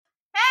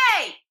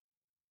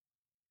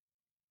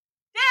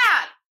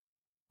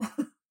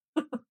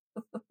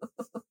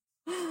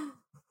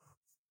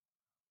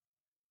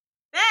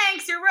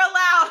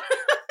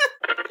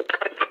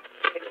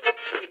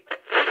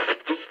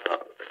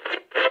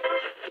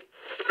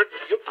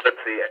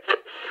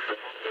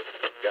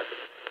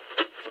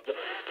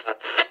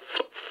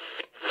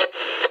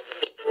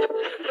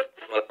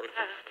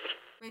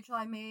Rachel,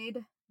 I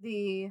made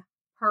the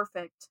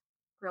perfect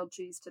grilled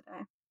cheese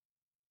today.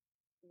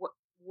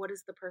 What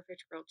is the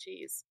perfect grilled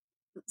cheese?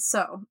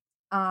 So,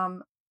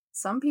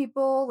 some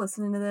people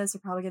listening to this are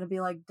probably going to be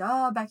like,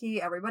 duh,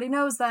 Becky, everybody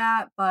knows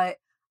that, but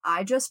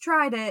I just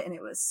tried it and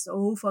it was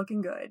so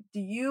fucking good.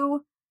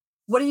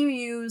 What do you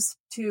use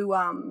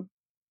to,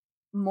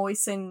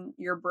 moisten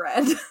your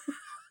bread?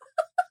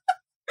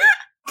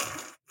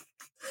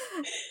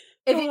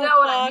 If you know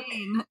what I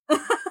mean.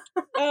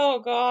 Oh,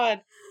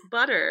 God.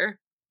 Butter.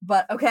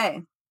 But,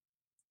 okay.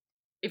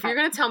 If you're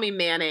going to tell me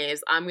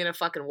mayonnaise, I'm going to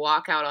fucking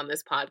walk out on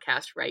this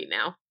podcast right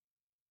now.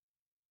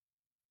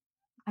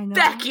 I know.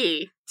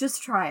 Becky!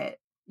 Just try it.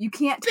 You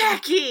can't.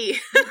 Becky!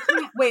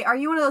 Wait, are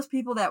you one of those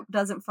people that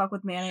doesn't fuck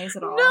with mayonnaise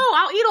at all? No,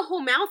 I'll eat a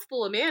whole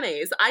mouthful of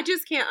mayonnaise. I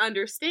just can't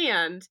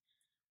understand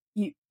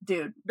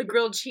dude, the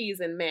grilled cheese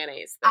and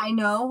mayonnaise thing. I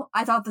know.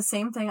 I thought the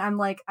same thing. I'm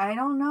like, I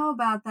don't know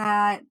about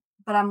that.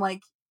 But I'm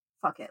like,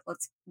 fuck it.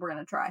 We're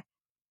gonna try.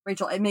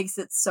 Rachel, it makes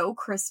it so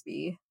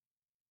crispy.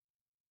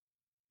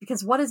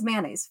 Because what is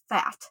mayonnaise?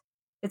 Fat.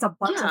 It's a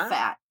bunch of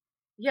fat.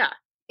 Yeah.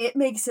 It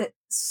makes it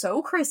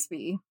so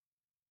crispy.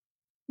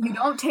 You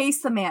don't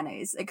taste the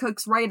mayonnaise. It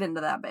cooks right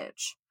into that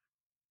bitch.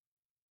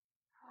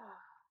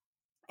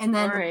 And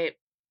then, all right.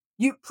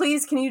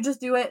 Can you just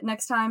do it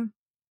next time?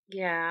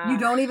 Yeah. You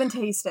don't even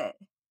taste it.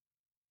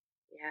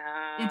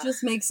 Yeah. It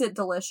just makes it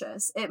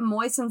delicious. It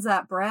moistens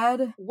that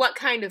bread. What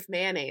kind of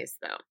mayonnaise,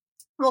 though?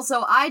 Well,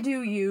 so I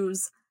do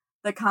use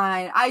the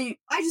kind, I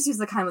just use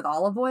the kind with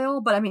olive oil,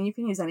 but I mean, you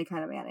can use any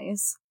kind of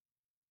mayonnaise.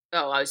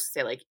 Oh, I was just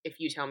say, like, if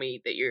you tell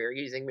me that you're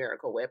using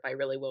Miracle Whip, I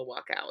really will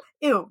walk out.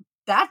 Ew,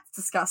 that's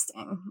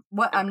disgusting.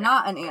 What? Okay. I'm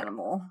not an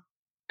animal.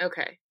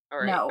 Okay. All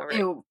right. No, all right.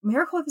 Ew,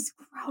 Miracle Whip is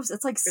gross.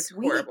 It's like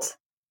sweet. Horrible.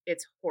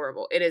 It's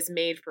horrible. It is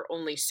made for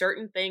only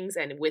certain things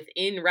and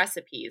within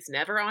recipes,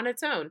 never on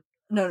its own.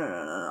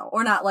 No.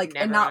 Or not like,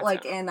 never, and not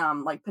like in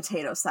like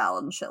potato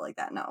salad and shit like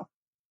that. No.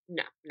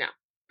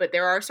 But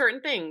there are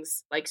certain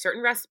things, like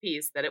certain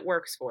recipes, that it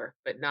works for,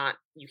 but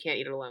you can't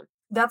eat it alone.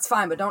 That's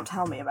fine, but don't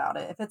tell me about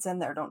it. If it's in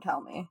there, don't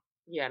tell me.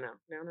 Yeah, no.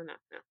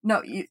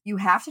 No, you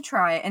have to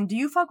try it. And do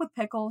you fuck with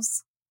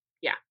pickles?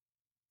 Yeah.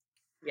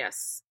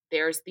 Yes.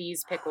 There's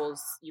these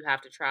pickles you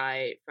have to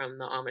try from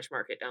the Amish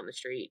market down the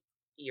street.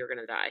 You're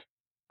gonna die.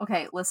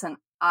 Okay, listen.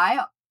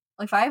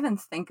 If I even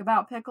think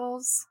about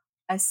pickles,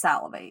 I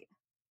salivate.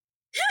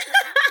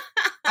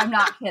 I'm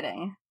not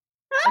kidding.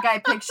 Like, I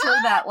picture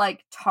that,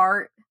 like,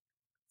 tart,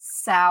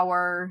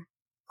 sour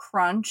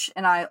crunch,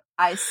 and I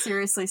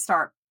seriously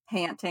start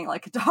panting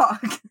like a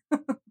dog.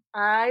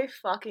 I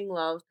fucking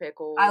love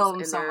pickles. I love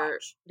them so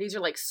much. These are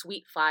like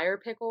sweet fire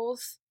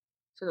pickles.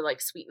 So they're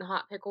like sweet and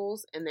hot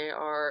pickles, and they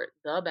are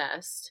the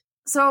best.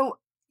 So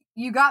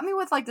you got me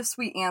with like the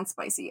sweet and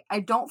spicy. I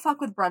don't fuck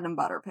with bread and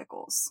butter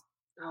pickles.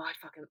 Oh,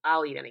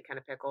 I'll eat any kind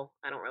of pickle.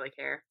 I don't really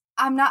care.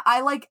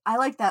 I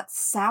like that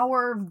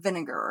sour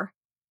vinegar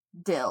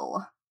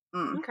dill.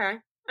 Okay.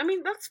 I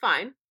mean, that's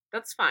fine.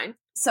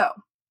 So.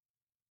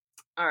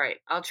 All right,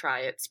 I'll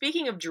try it.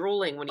 Speaking of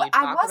drooling when you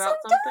talk about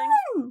something.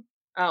 Done.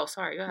 Oh,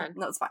 sorry, go ahead.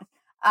 No, it's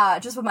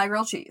fine. Just with my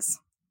grilled cheese.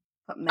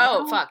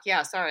 Oh, fuck,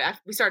 yeah, sorry.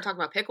 We started talking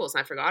about pickles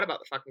and I forgot about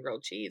the fucking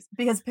grilled cheese.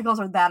 Because pickles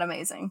are that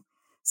amazing.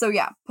 So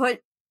yeah, I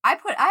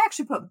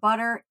actually put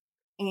butter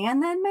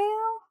and then mayo.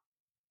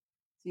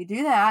 So you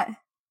do that.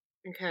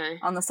 Okay.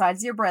 On the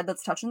sides of your bread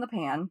that's touching the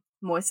pan.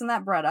 Moisten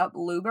that bread up,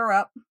 lube her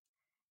up.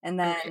 And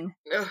then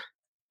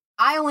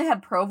I only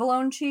had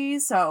provolone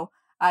cheese, so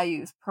I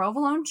use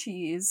provolone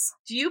cheese.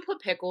 Do you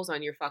put pickles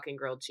on your fucking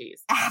grilled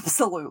cheese?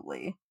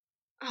 Absolutely.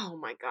 Oh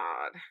my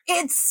god.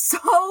 It's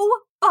so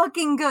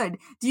fucking good.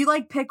 Do you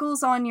like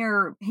pickles on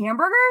your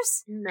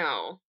hamburgers?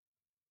 No.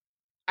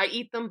 I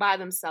eat them by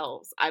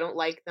themselves. I don't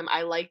like them.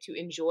 I like to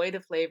enjoy the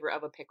flavor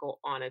of a pickle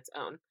on its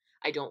own.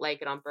 I don't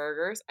like it on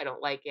burgers. I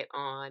don't like it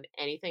on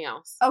anything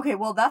else. Okay,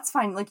 well, that's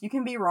fine. Like, you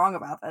can be wrong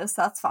about this.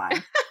 That's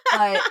fine.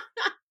 But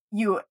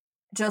you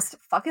just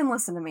fucking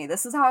listen to me.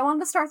 This is how I wanted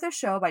to start this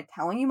show, by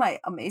telling you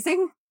my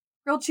amazing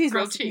grilled cheese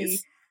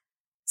recipe.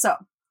 So,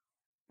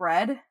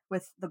 bread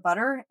with the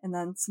butter and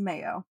then some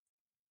mayo.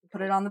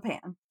 Put it on the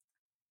pan.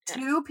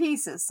 2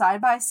 pieces side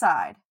by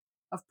side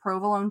of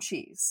provolone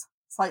cheese,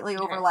 slightly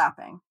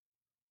overlapping.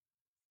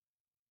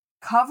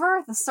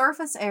 Cover the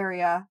surface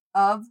area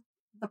of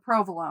the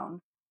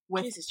provolone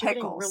with Jesus, pickles.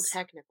 you're getting real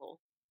technical.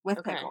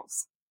 With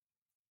pickles.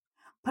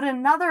 Put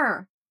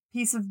another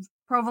piece of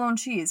provolone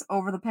cheese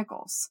over the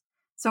pickles,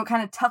 so it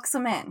kind of tucks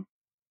them in.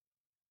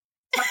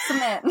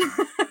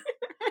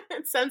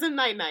 It sends them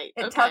night-night.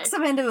 It tucks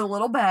them into a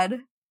little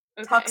bed.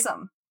 Tucks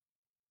them.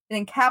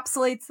 It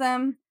encapsulates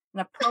them in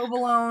a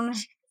provolone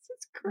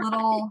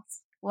little,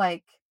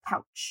 like,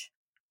 pouch.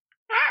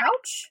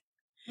 Pouch?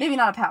 Maybe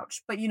not a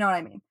pouch, but you know what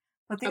I mean.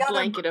 But the other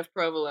blanket of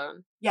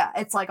provolone. Yeah,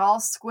 it's like all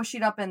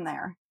squished up in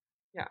there.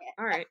 Yeah,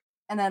 all right.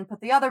 And then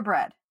put the other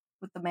bread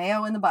with the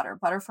mayo and the butter.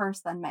 Butter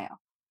first, then mayo.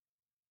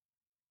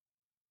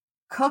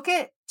 Cook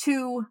it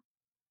to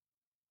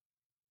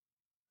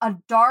a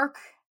dark,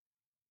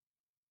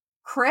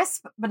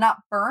 crisp, but not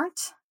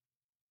burnt.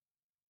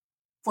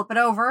 Flip it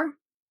over.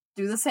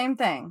 Do the same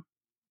thing.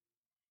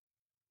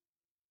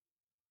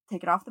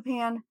 Take it off the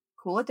pan.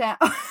 Cool it down.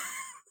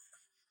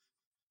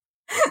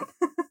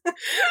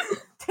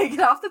 Take it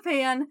off the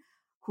pan.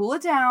 Cool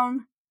it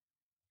down.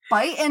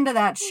 Bite into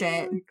that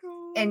shit.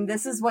 Oh, and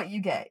this is what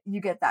you get.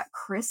 You get that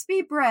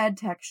crispy bread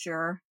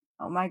texture.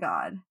 Oh my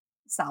god.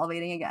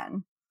 Salivating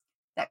again.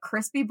 That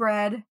crispy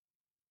bread.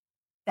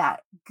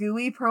 That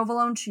gooey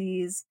provolone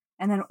cheese.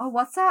 And then, oh,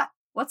 what's that?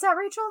 What's that,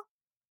 Rachel?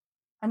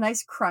 A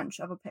nice crunch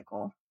of a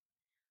pickle.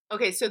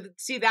 Okay, so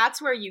see,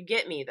 that's where you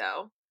get me,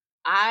 though.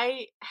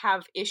 I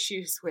have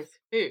issues with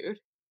food.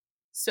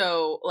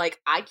 So, like,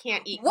 I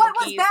can't eat What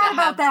was bad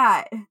about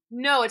that?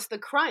 No, it's the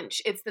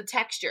crunch. It's the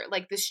texture.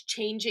 Like, this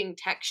changing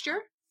texture.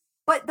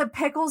 But the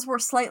pickles were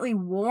slightly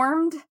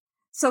warmed,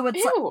 so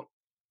it's... Ew.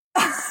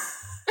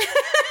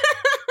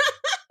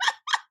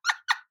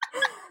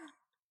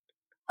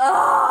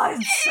 Oh,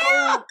 it's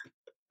so...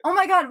 Oh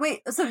my god,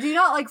 wait. So do you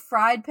not like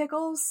fried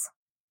pickles?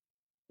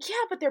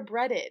 Yeah, but they're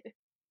breaded.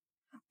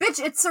 Bitch,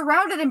 it's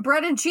surrounded in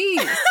bread and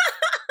cheese.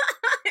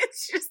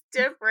 It's just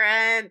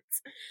different.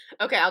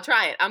 Okay, I'll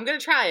try it. I'm going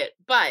to try it.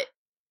 But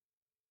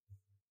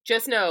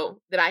just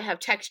know that I have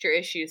texture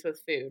issues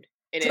with food.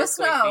 And it's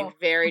going to be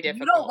very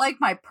difficult. You don't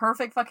like my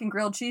perfect fucking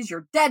grilled cheese,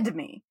 you're dead to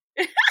me.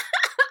 It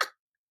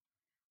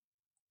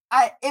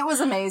was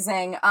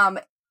amazing.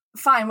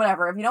 Fine,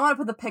 whatever. If you don't want to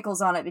put the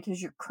pickles on it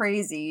because you're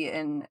crazy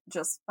and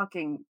just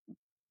fucking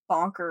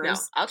bonkers. No,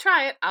 I'll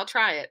try it.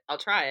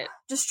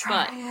 Just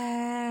try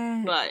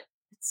it. But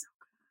it's so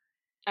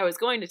good. I was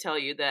going to tell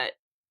you that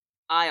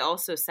I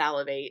also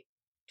salivate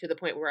to the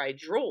point where I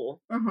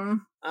drool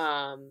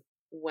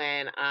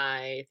when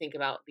I think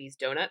about these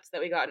donuts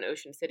that we got in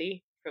Ocean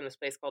City from this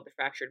place called the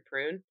Fractured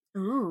Prune.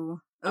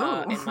 Ooh.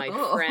 And my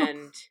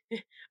friend,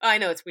 I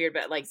know it's weird,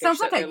 but like sounds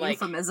like a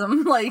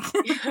euphemism. Like,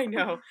 I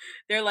know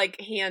they're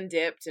like hand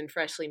dipped and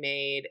freshly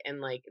made,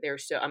 and like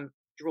I'm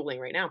drooling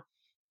right now.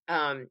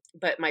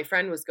 But my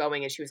friend was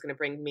going, and she was going to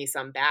bring me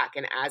some back,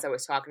 and as I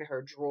was talking to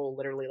her, drool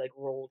literally like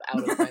rolled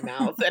out of my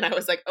mouth, and I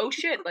was like, "Oh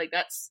shit!" Like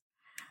that's.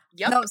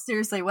 Yep. No,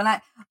 seriously.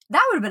 That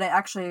would have been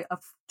actually a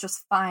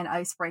just fine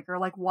icebreaker.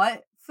 Like,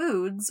 what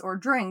foods or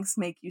drinks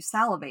make you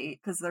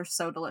salivate because they're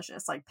so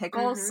delicious? Like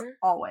pickles,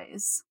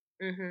 always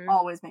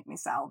make me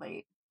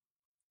salivate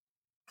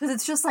because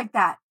it's just like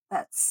that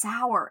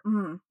sour.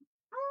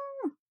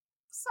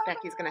 So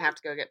Becky's gonna have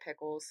to go get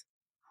pickles.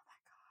 Oh my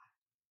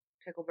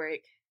god, pickle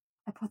break.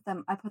 I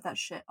put that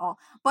shit all.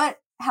 But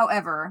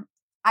however,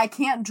 I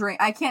can't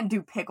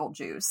do pickle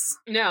juice.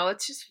 No,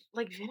 it's just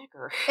like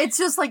vinegar. It's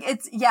just like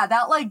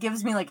that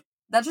gives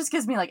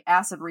me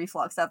acid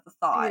reflux at the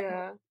thought.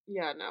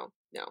 Yeah, no.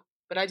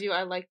 But I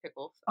like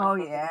pickles. Oh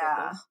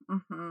yeah.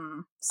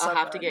 So I'll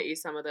have to get you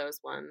some of those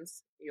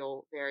ones.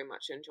 You'll very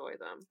much enjoy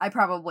them. I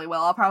probably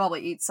will. I'll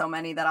probably eat so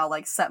many that I'll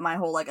like set my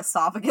whole like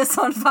esophagus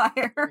on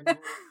fire.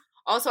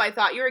 Also, I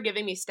thought you were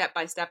giving me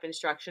step-by-step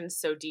instructions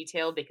so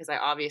detailed because I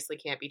obviously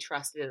can't be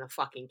trusted in a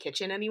fucking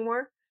kitchen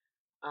anymore.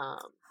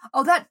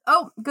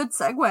 Good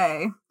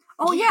segue.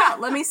 Oh yeah,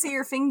 let me see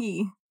your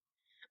fingy.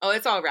 Oh,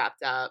 it's all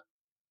wrapped up.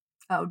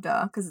 Oh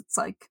duh, because it's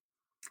like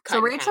so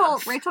Rachel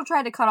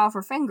tried to cut off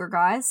her finger,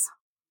 guys.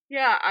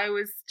 Yeah, I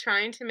was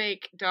trying to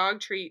make dog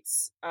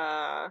treats,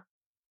 and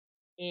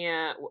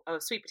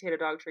sweet potato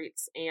dog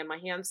treats, and my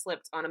hand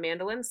slipped on a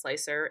mandolin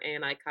slicer,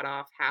 and I cut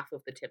off half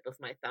of the tip of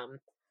my thumb.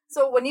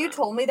 So when you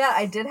told me that,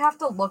 I did have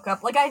to look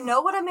up. Like, I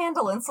know what a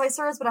mandolin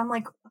slicer is, but I'm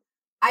like,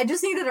 I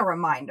just needed a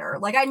reminder.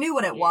 Like, I knew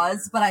what it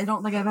was, but I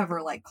don't think I've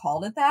ever, like,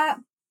 called it that.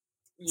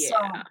 Yeah. So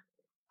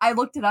I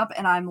looked it up,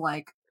 and I'm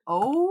like,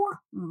 oh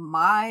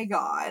my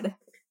god.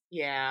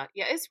 Yeah,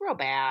 it's real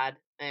bad.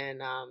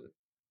 And,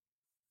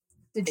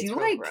 did you,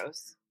 like,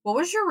 gross. What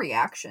was your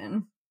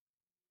reaction?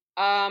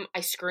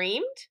 I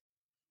screamed.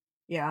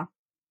 Yeah.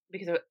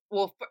 Because,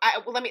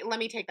 let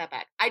me take that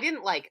back. I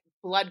didn't, like,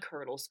 blood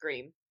curdle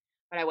scream.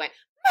 But I went,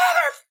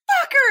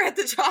 motherfucker, at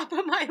the top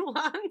of my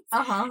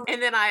lungs.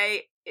 And then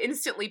I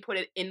instantly put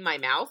it in my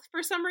mouth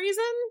for some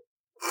reason.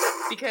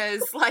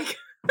 Because, like,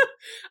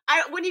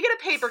 when you get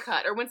a paper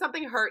cut or when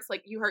something hurts,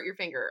 like you hurt your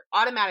finger,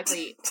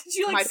 automatically did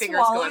you, like, my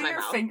fingers go in my your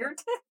mouth.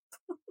 Fingertip?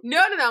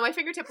 No. My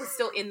fingertip was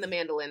still in the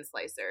mandolin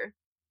slicer.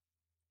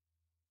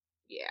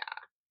 Yeah.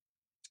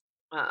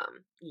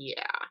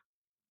 Yeah.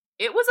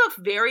 It was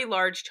a very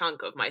large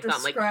chunk of my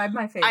thumb. Describe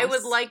my face. I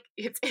was like,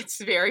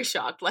 it's very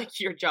shocked, like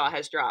your jaw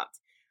has dropped.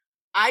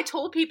 I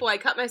told people I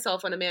cut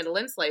myself on a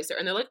mandolin slicer,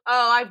 and they're like,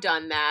 oh, I've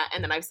done that.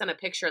 And then I've sent a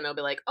picture, and they'll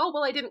be like, oh,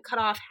 well, I didn't cut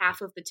off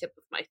half of the tip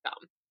of my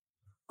thumb.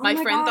 My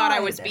friend thought I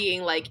was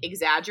being, like,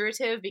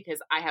 exaggerative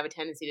because I have a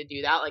tendency to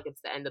do that, like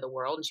it's the end of the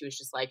world. And she was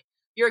just like,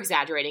 you're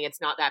exaggerating. It's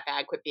not that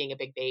bad. Quit being a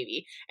big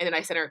baby. And then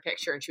I sent her a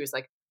picture, and she was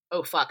like,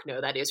 oh, fuck, no,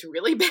 that is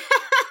really bad.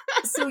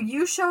 So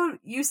you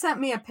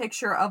sent me a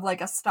picture of like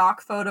a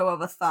stock photo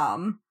of a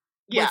thumb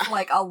with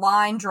like a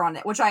line drawn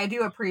it, which I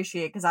do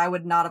appreciate because I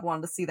would not have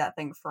wanted to see that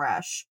thing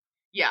fresh.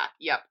 Yeah,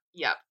 yep.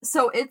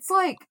 So it's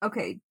like,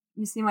 okay,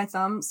 you see my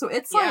thumb? So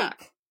it's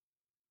like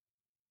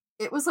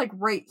it was like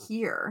right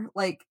here.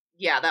 Like,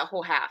 yeah, that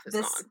whole half is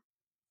gone.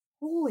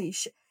 Holy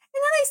shit.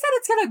 And then they said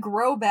it's gonna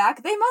grow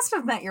back. They must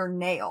have meant your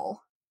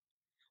nail.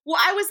 Well,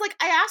 I was like,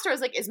 I asked her, I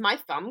was like, is my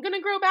thumb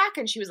gonna grow back?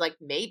 And she was like,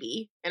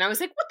 maybe. And I was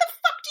like, what the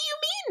fuck do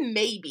you mean,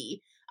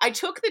 maybe? I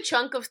took the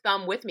chunk of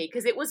thumb with me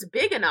because it was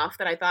big enough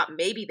that I thought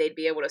maybe they'd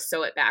be able to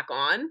sew it back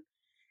on.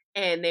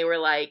 And they were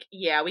like,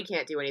 yeah, we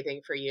can't do anything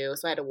for you.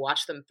 So I had to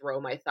watch them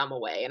throw my thumb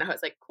away. And I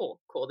was like,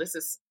 cool. This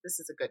is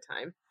a good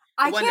time.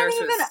 I can't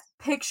even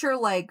picture,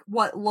 like,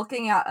 what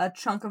looking at a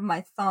chunk of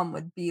my thumb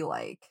would be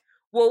like.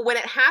 Well, when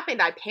it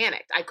happened, I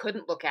panicked. I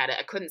couldn't look at it.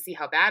 I couldn't see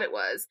how bad it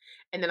was.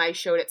 And then I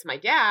showed it to my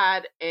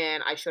dad,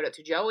 and I showed it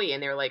to Joey,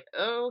 and they were like,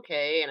 oh,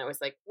 okay. And I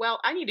was like, well,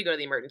 I need to go to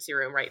the emergency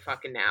room right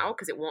fucking now,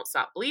 because it won't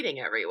stop bleeding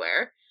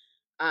everywhere.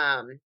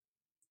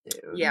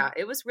 Yeah,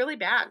 it was really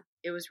bad.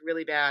 It was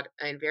really bad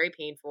and very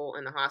painful,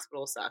 and the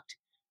hospital sucked.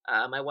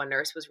 My one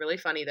nurse was really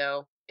funny,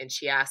 though, and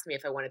she asked me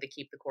if I wanted to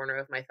keep the corner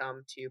of my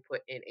thumb to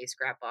put in a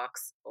scrap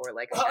box or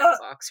like a shadow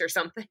box or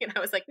something. And I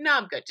was like, no,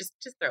 I'm good. Just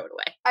throw it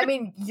away. I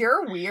mean,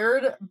 you're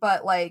weird,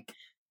 but like,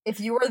 if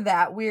you were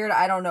that weird,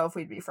 I don't know if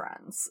we'd be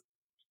friends.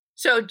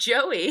 So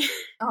Joey.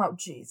 Oh,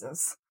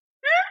 Jesus.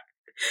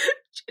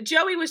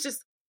 Joey was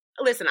just,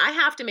 listen, I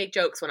have to make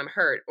jokes when I'm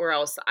hurt or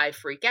else I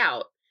freak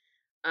out.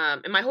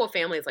 And my whole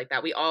family is like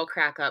that. We all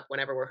crack up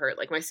whenever we're hurt.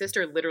 Like, my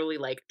sister literally,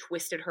 like,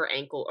 twisted her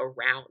ankle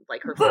around.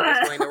 Like, her foot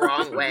was going the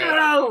wrong way.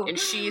 No. And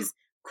she's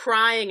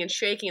crying and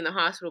shaking in the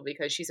hospital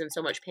because she's in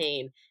so much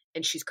pain.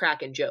 And she's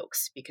cracking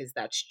jokes because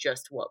that's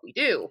just what we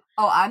do.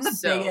 Oh, I'm the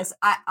biggest.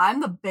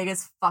 I'm the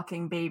biggest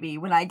fucking baby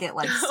when I get,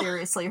 like,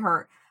 seriously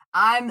hurt.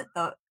 I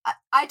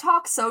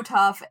talk so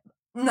tough.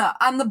 No,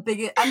 I'm the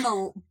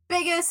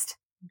biggest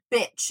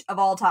bitch of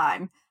all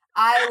time.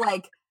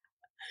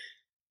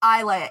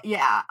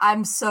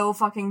 I'm so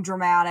fucking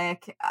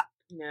dramatic.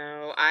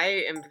 No,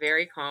 I am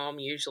very calm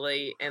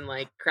usually and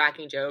like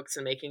cracking jokes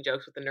and making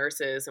jokes with the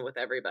nurses and with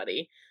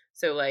everybody.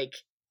 So like,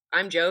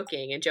 I'm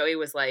joking, and Joey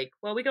was like,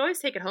 well, we can always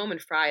take it home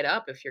and fry it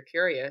up if you're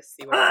curious.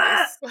 See what it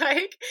tastes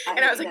like. And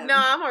I was like, no,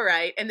 I'm all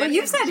right. And then but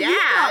you said he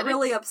got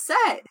really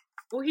upset.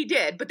 Well, he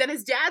did. But then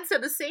his dad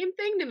said the same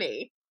thing to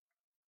me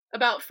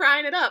about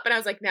frying it up. And I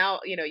was like, now,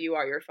 you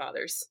are your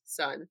father's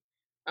son.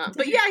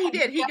 But yeah, he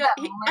did.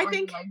 I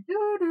think, like,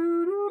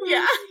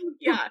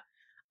 yeah.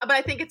 But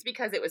I think it's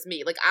because it was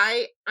me. Like,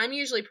 I'm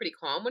usually pretty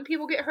calm when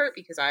people get hurt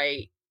because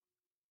I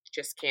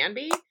just can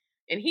be.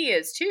 And he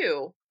is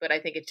too. But I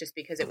think it's just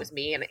because it was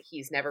me, and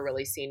he's never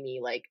really seen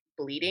me, like,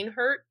 bleeding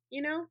hurt,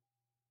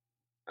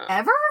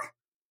 Ever?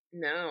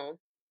 No.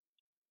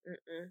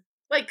 Mm-mm.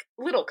 Like,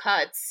 little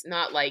cuts,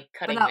 not like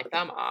cutting my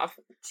thumb off.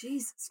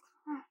 Jesus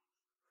Christ.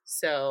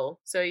 So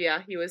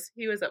yeah, he was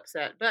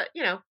upset. But,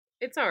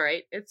 it's all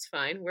right. It's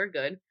fine. We're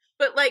good.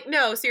 But like,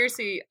 no,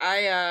 seriously,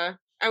 I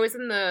was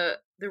in the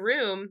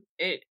room,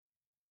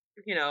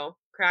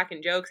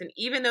 cracking jokes, and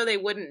even though they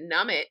wouldn't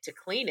numb it to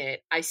clean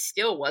it, I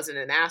still wasn't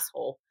an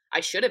asshole. I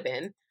should have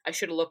been. I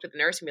should have looked at the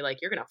nurse and be like,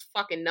 you're going to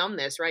fucking numb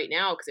this right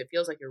now because it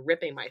feels like you're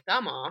ripping my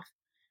thumb off.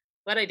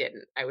 But I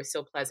didn't. I was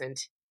still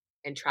pleasant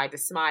and tried to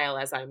smile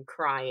as I'm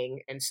crying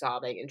and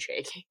sobbing and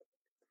shaking.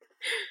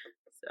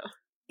 So.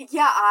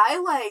 Yeah,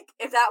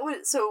 if that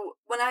was, so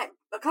when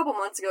a couple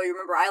months ago, you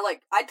remember,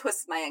 I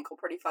twisted my ankle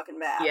pretty fucking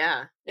bad.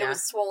 Yeah. It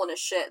was swollen as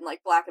shit and,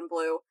 like, black and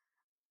blue.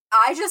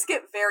 I just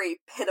get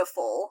very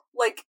pitiful.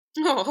 Like,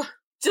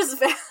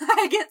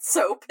 I get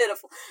so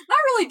pitiful. Not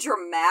really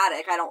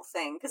dramatic, I don't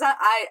think, because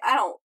I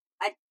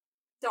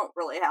don't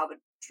really have a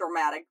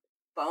dramatic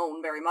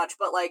bone very much,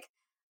 but, like,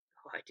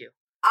 I do.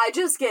 I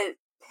just get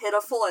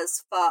pitiful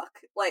as fuck.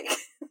 Like,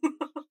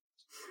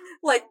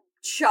 like,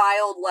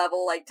 child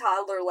level, like,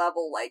 toddler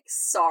level, like,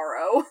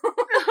 sorrow.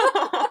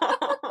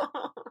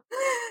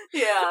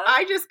 Yeah.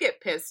 I just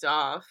get pissed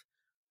off.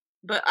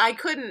 But I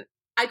couldn't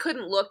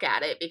look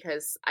at it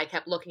because I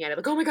kept looking at it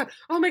like, oh my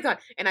God.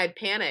 And I'd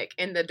panic.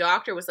 And the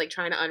doctor was like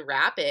trying to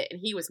unwrap it, and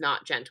he was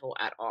not gentle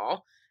at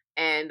all.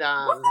 And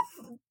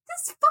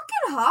this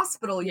fucking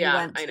hospital you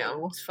went to. I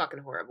know. It's fucking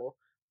horrible.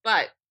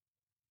 But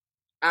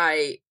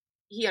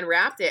he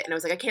unwrapped it, and I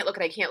was like, I can't look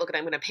at it.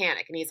 I'm going to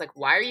panic. And he's like,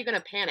 why are you going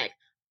to panic?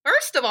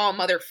 First of all,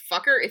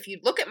 motherfucker, if you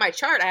look at my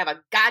chart, I have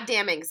a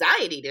goddamn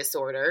anxiety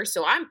disorder,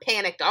 so I'm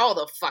panicked all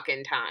the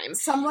fucking time.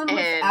 Someone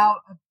without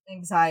an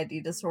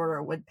anxiety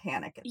disorder would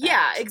panic at that.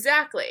 Yeah,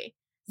 exactly.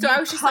 So I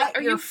was just like,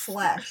 are your you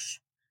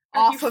flesh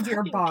off of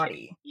your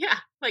body? Yeah,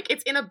 like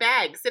it's in a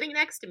bag sitting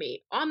next to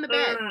me on the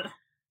bed.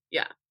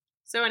 Yeah.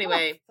 So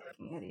anyway,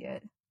 fucking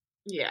idiot.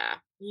 Yeah.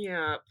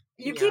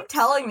 You keep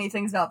telling me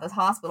things about this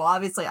hospital.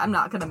 Obviously, I'm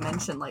not going to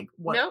mention like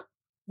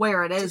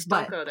where it is, just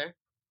don't go there.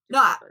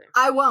 No,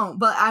 I won't,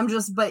 but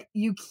but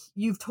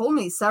you've told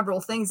me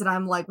several things, and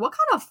I'm like, what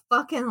kind of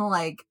fucking,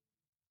 like,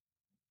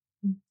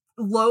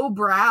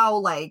 lowbrow,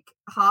 like,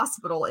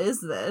 hospital is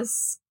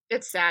this?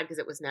 It's sad, because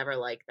it was never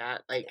like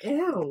that. Like,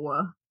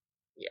 ew.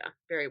 Yeah,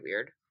 very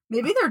weird.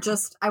 Maybe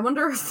I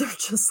wonder if they're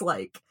just,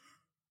 like,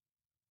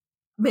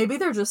 maybe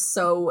they're just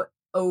so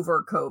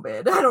over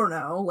COVID. I don't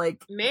know,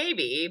 like.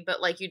 Maybe,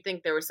 but, like, you'd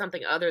think there was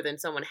something other than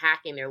someone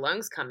hacking their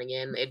lungs coming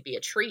in. It'd be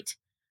a treat.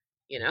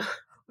 you know?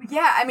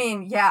 Yeah, I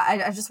mean,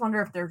 yeah, I just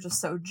wonder if they're just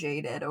so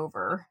jaded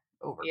over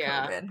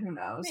COVID. Who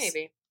knows?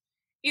 Maybe.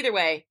 Either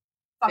way,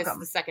 Fuck this is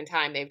the second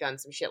time they've done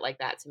some shit like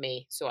that to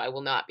me, so I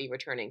will not be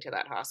returning to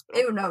that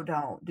hospital. Ew, no,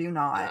 don't. Do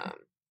not.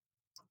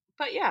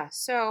 But yeah,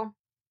 so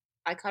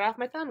I cut off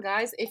my thumb,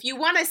 guys. If you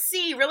want to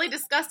see really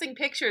disgusting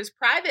pictures,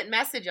 private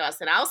message us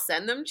and I'll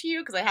send them to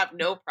you because I have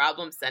no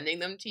problem sending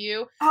them to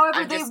you.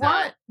 However, they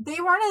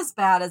weren't as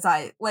bad as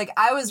I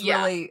was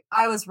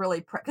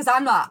really because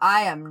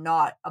I am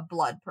not a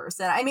blood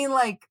person. I mean,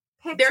 like,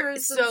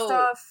 pictures and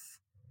stuff,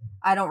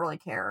 I don't really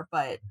care,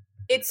 but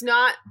it's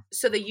not.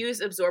 So they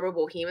use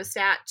absorbable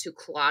hemostat to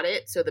clot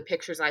it. So the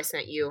pictures I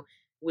sent you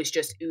was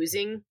just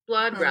oozing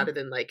blood rather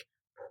than like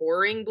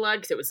pouring blood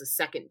because it was the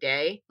second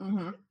day.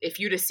 If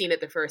you'd have seen it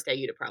the first day,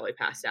 you'd have probably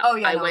passed out.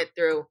 I went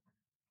through,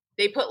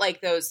 they put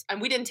like those,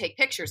 and we didn't take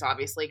pictures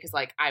obviously because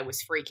like I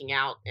was freaking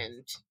out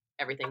and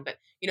everything, but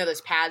you know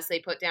those pads they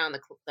put down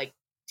like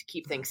to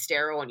keep things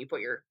sterile and you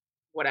put your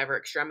whatever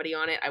extremity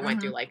on it. I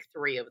went through like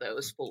 3 of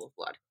those full of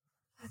blood.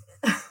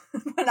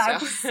 when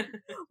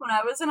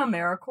I was in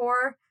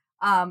AmeriCorps,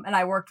 and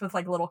I worked with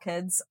like little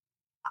kids,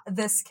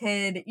 this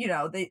kid, you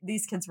know,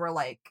 these kids were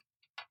like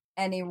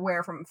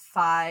anywhere from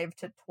 5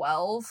 to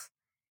 12,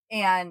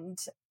 and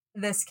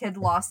this kid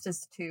lost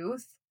his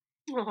tooth.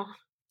 Aww.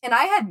 And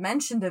I had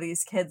mentioned to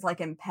these kids like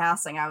in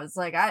passing, I was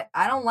like,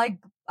 I don't like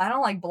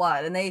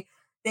blood, and they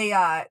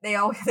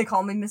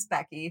call me Miss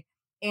Becky.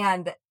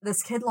 And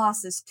this kid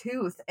lost his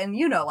tooth, and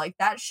you know, like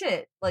that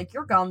shit, like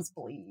your gums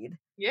bleed.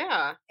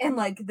 Yeah. And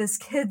like this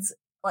kid's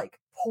like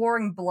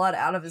pouring blood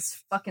out of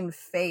his fucking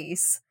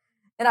face,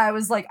 and I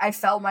was like, I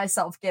felt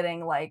myself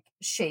getting like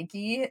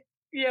shaky.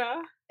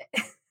 Yeah.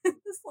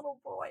 This little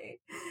boy,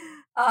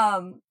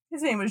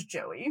 his name was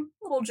Joey.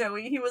 Little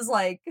Joey. He was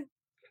like,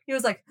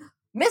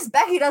 Miss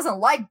Becky doesn't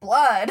like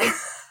blood.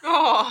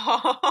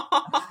 Oh.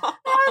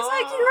 I was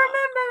like, you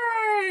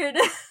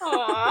remembered.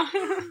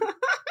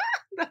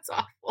 That's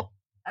awful.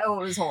 Oh,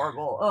 it was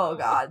horrible. Oh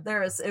god,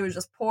 it was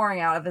just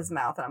pouring out of his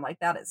mouth, and I'm like,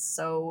 that is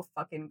so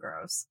fucking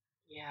gross.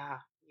 Yeah.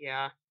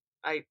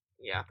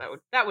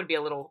 That would be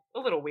a little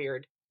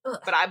weird. Ugh.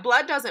 But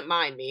blood doesn't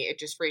mind me. It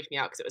just freaked me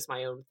out because it was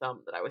my own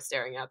thumb that I was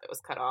staring at that was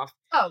cut off.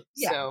 Oh,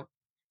 yeah.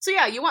 So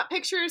yeah, you want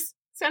pictures?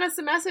 Send us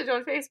a message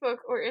on Facebook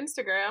or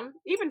Instagram,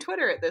 even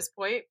Twitter at this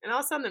point, and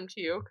I'll send them to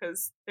you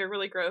because they're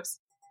really gross.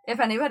 If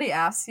anybody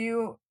asks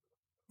you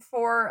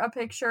for a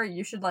picture,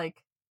 you should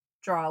like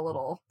draw a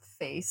little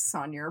face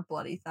on your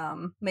bloody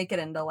thumb. Make it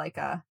into like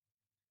a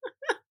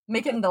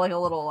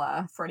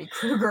little Freddy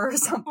Krueger or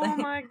something. Oh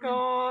my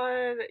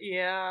god.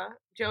 Yeah.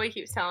 Joey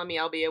keeps telling me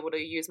I'll be able to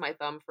use my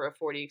thumb for a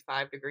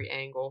 45-degree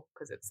angle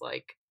because it's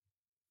like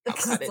how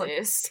cut it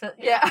is.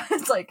 Yeah,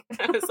 it's like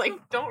I was like,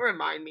 don't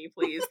remind me,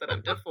 please, that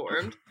I'm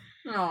deformed.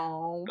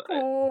 Oh,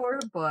 poor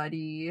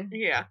buddy.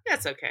 Yeah,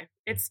 that's okay.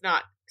 It's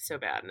not so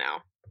bad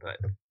now.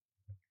 But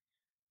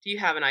do you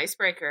have an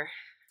icebreaker?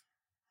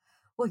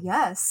 Well,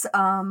 yes.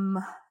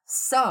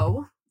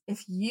 So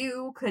if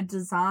you could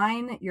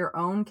design your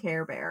own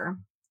Care Bear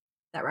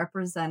that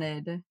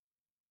represented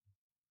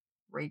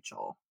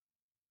Rachel,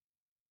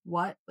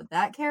 what would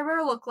that Care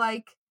Bear look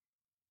like?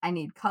 I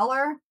need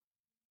color,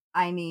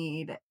 I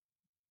need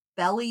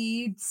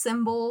belly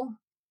symbol,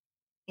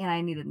 and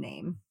I need a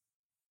name.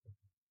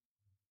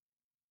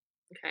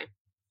 Okay.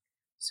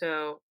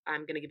 So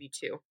I'm going to give you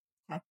 2.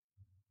 Okay.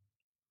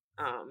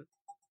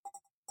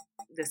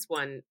 This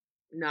one,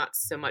 not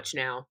so much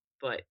now,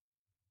 but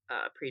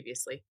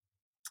previously.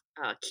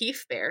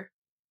 Keef Bear.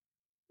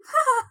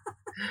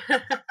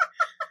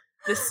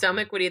 The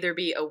stomach would either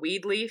be a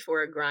weed leaf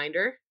or a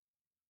grinder.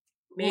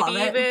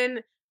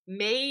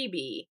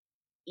 Maybe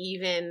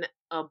even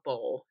a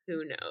bowl.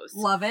 Who knows?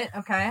 Love it.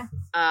 Okay.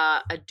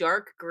 A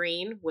dark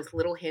green with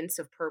little hints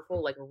of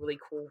purple, like a really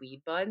cool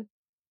weed bud.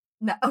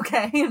 No,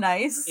 okay,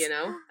 nice. You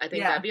know, I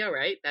think that'd be all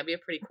right. That'd be a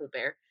pretty cool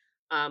bear.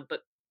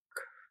 But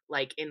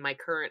like in my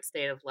current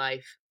state of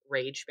life,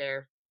 Rage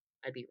Bear.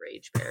 I'd be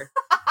Rage Bear.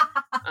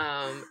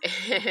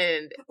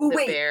 And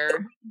the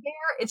bear,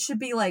 it should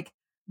be like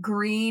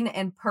green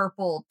and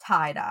purple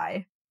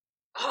tie-dye.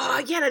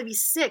 Oh yeah, that'd be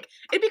sick.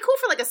 It'd be cool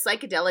for like a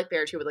psychedelic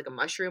bear too, with like a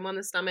mushroom on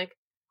the stomach.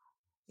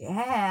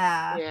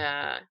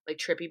 Yeah, like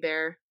Trippy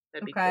Bear.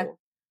 That'd be cool.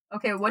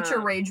 Okay, what's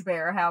your Rage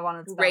Bear have on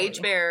its belly?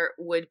 Rage Bear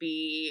would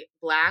be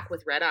black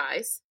with red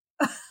eyes.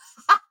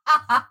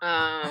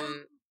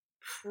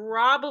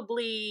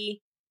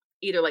 Probably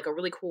either like a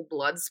really cool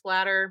blood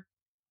splatter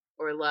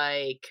or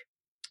like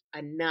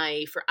a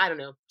knife or I don't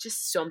know,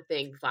 just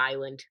something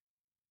violent.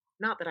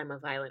 Not that I'm a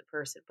violent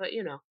person, but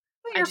you know.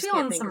 But you're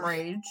feeling some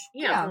rage.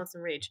 Yeah, I'm feeling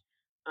some rage.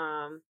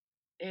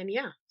 And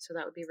yeah, so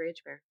that would be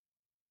Rage Bear.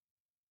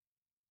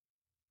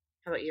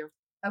 How about you?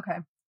 Okay.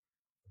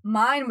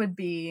 Mine would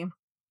be,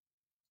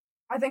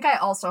 I think I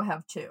also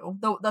have 2.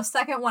 The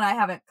second one I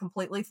haven't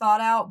completely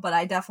thought out, but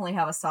I definitely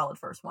have a solid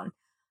first one.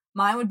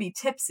 Mine would be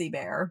Tipsy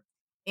Bear,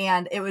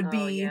 and it would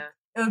be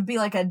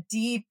like a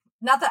deep,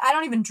 not that I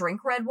don't even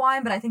drink red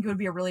wine, but I think it would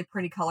be a really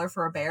pretty color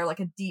for a bear,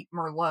 like a deep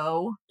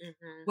Merlot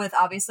with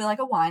obviously like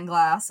a wine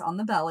glass on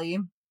the belly.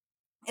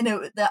 And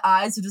the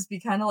eyes would just be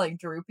kind of like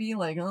droopy,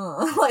 like,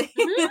 like.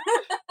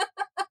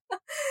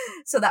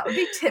 So that would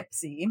be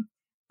Tipsy.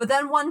 But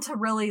then one to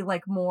really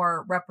like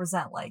more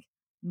represent like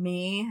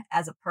me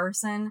as a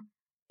person,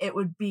 it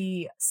would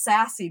be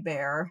Sassy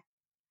Bear.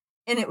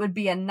 And it would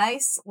be a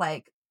nice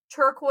like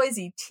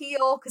turquoisey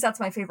teal, because that's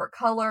my favorite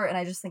color, and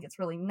I just think it's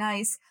really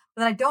nice.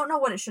 But I don't know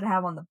what it should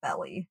have on the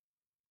belly.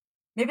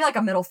 Maybe like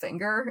a middle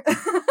finger.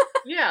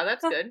 Yeah,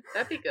 that's good.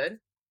 That'd be good.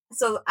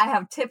 So I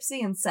have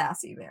Tipsy and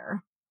Sassy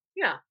Bear.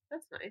 Yeah,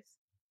 that's nice.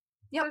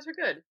 Yep. Those are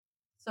good.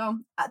 So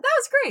that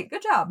was great.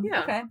 Good job.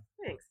 Yeah. Okay.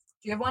 Thanks.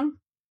 Do you have one?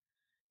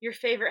 Your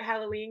favorite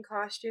Halloween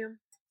costume?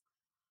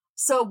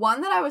 So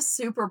one that I was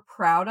super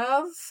proud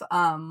of,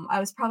 I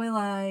was probably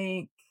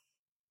like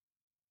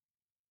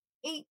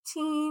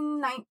 18,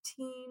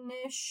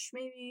 19-ish,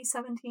 maybe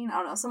 17. I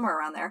don't know, somewhere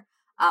around there.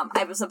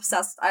 I was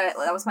obsessed.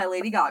 That was my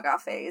Lady Gaga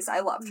phase.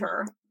 I loved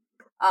her.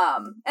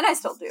 And I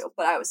still do,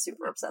 but I was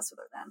super obsessed with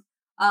her then.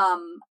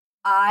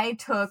 I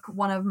took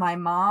one of my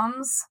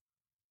mom's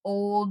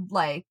old,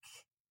 like,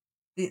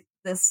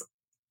 this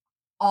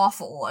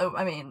awful,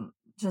 I mean,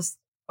 just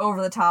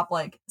over the top,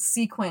 like,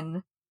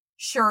 sequin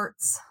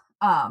shirts,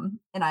 and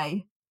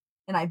I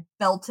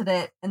belted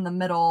it in the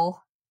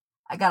middle.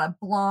 I got a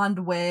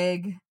blonde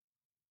wig.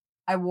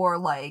 I wore,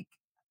 like,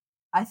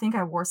 I think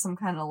I wore some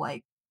kind of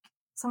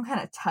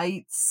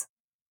tights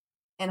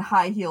and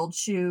high-heeled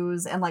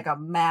shoes and, like, a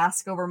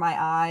mask over my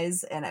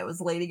eyes, and it was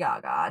Lady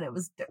Gaga, and it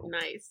was dope.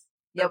 Nice.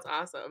 Yep.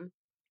 That's awesome.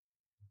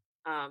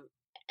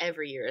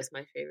 Every year is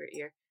my favorite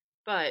year.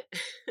 But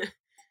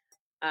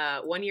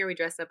one year we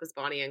dressed up as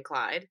Bonnie and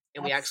Clyde,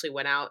 and we actually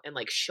went out and,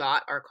 like,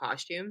 shot our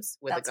costumes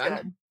with a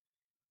gun.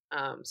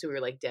 Good. So we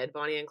were, like, dead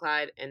Bonnie and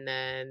Clyde, and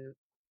then...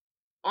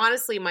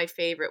 Honestly, my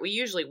favorite. We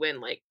usually win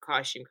like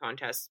costume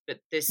contests, but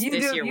this year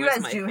was my favorite. You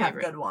guys do have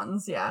good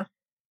ones, yeah.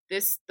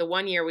 The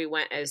one year we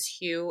went as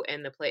Hugh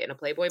and a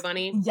Playboy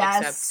bunny.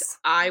 Yes. Except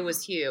I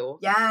was Hugh.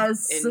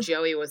 Yes. And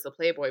Joey was the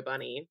Playboy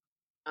bunny.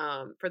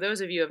 For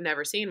those of you who have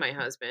never seen my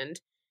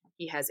husband,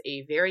 he has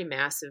a very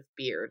massive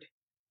beard,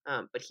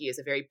 but he is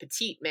a very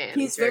petite man.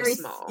 He's very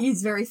small.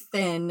 He's very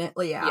thin.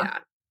 Yeah.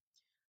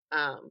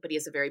 But he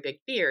has a very big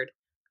beard,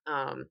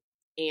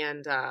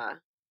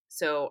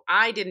 So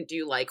I didn't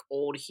do like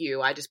old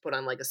Hugh. I just put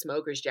on like a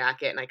smoker's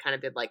jacket, and I kind of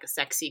did like a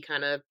sexy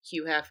kind of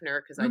Hugh Hefner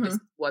because I just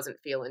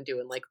wasn't feeling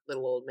doing like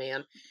little old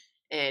man.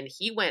 And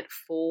he went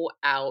full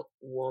out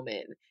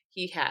woman.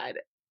 He had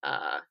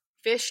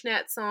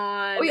fishnets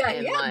on. Oh yeah,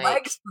 and he had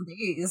legs for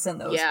these and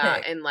those. Yeah,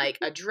 pics. and like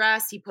a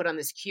dress. He put on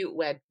this cute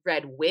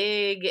red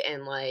wig,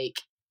 and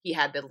like he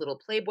had the little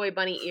Playboy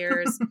bunny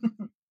ears.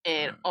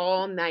 And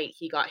all night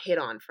he got hit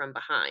on from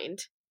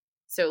behind.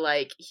 So,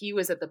 like, he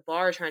was at the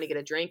bar trying to get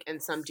a drink,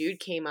 and some dude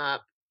came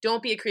up.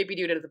 Don't be a creepy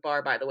dude at the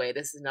bar, by the way.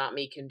 This is not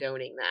me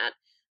condoning that.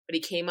 But he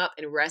came up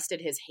and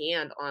rested his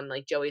hand on,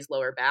 like, Joey's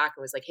lower back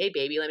and was like, hey,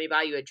 baby, let me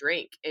buy you a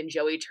drink. And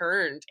Joey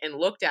turned and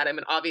looked at him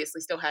and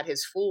obviously still had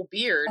his full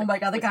beard. Oh, my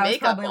God. The guy was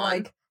probably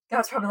like,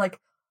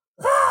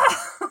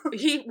 ah!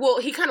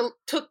 He kind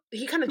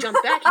of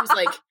jumped back. He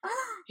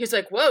was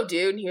like, whoa,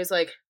 dude. And he was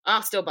like,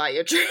 I'll still buy you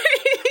a drink.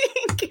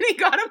 And he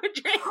got him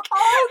a drink.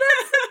 Oh,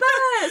 that's the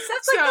best.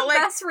 That's the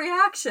best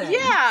reaction.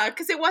 Yeah,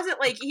 because it wasn't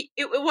like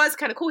it was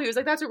kind of cool. He was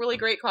like, "That's a really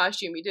great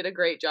costume. You did a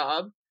great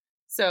job."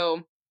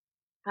 So,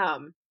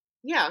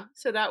 yeah.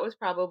 So that was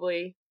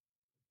probably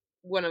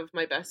one of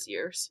my best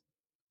years.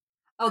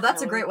 Oh,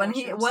 that's a great one.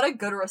 What a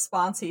good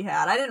response he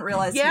had. I didn't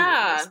realize he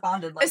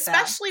responded like that.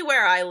 Especially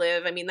where I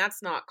live. I mean,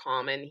 that's not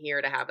common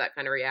here to have that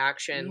kind of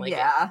reaction. Like,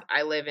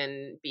 I live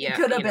in BF. He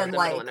could have been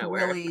like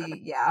really,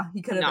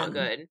 he could have not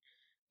been good.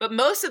 But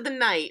most of the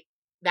night,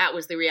 that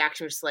was the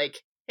reaction, was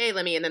like, hey,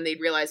 and then they'd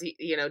realize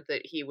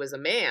that he was a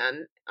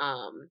man,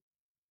 and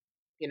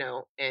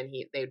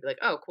they'd be like,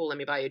 oh, cool, let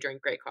me buy you a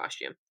drink, great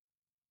costume.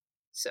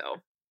 So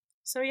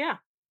yeah.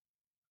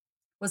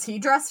 Was he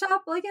dressed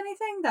up like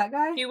anything, that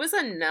guy? He was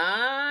a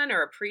nun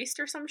or a priest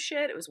or some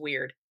shit. It was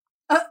weird.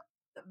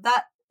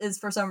 That is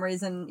for some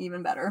reason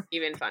even better.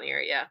 Even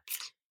funnier, yeah.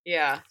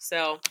 Yeah,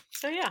 so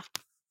yeah.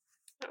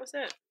 That was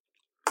it.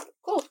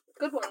 Cool.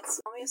 Good ones.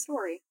 Tell me a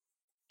story.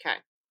 Okay.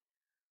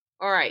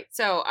 All right,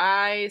 so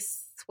I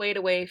swayed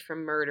away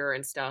from murder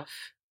and stuff.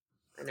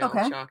 I know,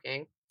 it's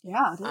shocking.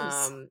 Yeah, it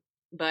is.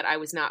 But I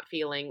was not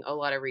feeling a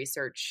lot of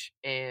research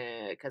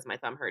because my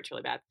thumb hurts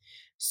really bad.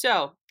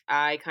 So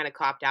I kind of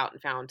copped out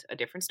and found a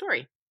different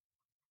story.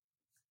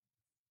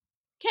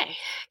 Okay.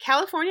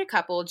 California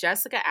couple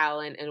Jessica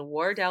Allen and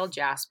Wardell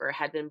Jasper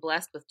had been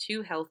blessed with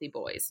 2 healthy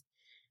boys.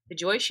 The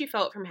joy she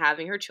felt from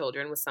having her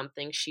children was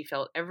something she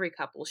felt every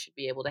couple should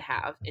be able to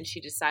have, and she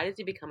decided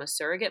to become a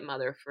surrogate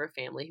mother for a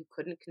family who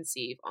couldn't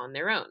conceive on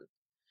their own.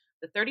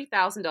 The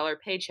 $30,000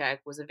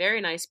 paycheck was a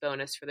very nice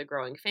bonus for the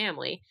growing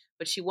family,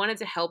 but she wanted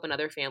to help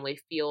another family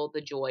feel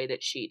the joy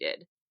that she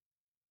did.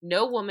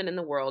 No woman in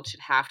the world should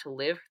have to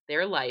live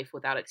their life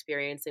without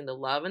experiencing the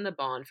love and the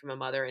bond from a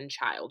mother and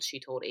child, she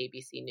told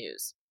ABC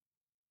News.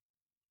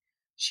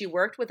 She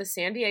worked with a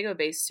San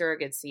Diego-based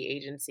surrogacy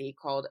agency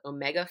called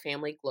Omega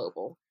Family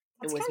Global.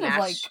 That's kind of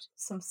like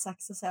some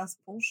sexist-ass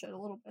bullshit a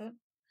little bit.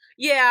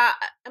 Yeah,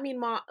 I mean,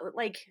 Mom,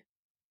 like,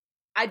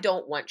 I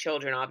don't want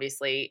children,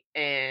 obviously,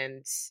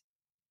 and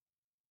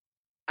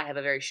I have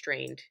a very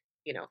strained,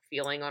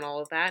 feeling on all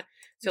of that.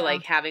 So, Yeah.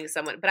 like, having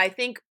someone, but I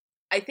think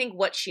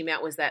what she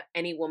meant was that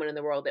any woman in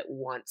the world that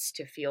wants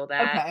to feel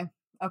that. Okay.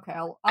 Okay.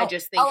 I I'll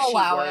just think I'll she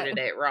allow it. worded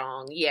it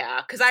wrong.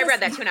 Yeah, because I read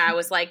Just that too, and I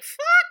was like,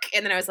 "Fuck,"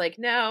 and then I was like,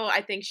 "No,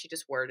 I think she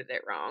just worded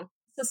it wrong."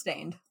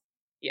 sustained.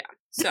 Yeah.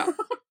 So,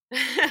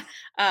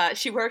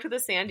 she worked with a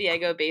San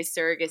Diego-based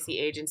surrogacy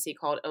agency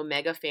called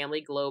Omega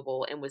Family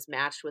Global and was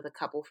matched with a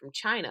couple from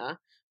China,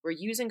 where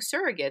using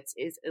surrogates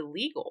is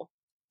illegal.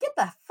 Get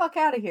the fuck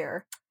out of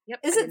here. Yep.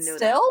 Is I it didn't know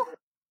still?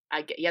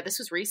 Yeah, this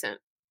was recent.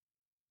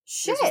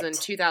 Shit. This was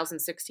in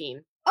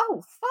 2016.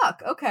 Oh,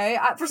 fuck. Okay.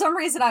 For some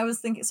reason, I was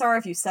thinking. Sorry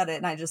if you said it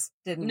and I just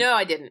didn't. No,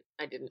 I didn't.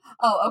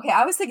 Oh, okay.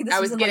 I was thinking this I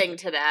was was in getting like.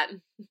 to that.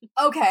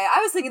 Okay.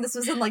 I was thinking this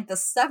was in like the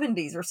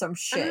 70s or some Oh,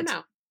 shit.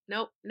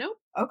 no. Nope.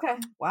 Okay.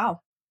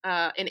 Wow.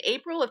 In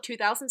April of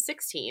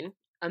 2016,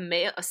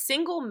 a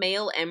single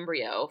male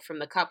embryo from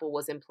the couple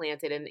was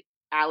implanted in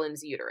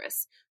Alan's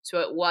uterus. So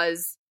it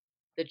was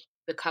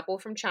the couple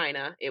from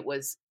China. It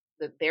was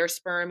their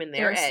sperm and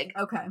their egg.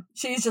 Okay.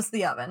 She's just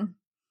the oven.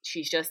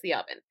 She's just the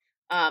oven.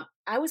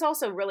 I was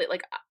also really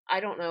like, I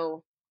don't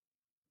know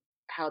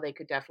how they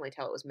could definitely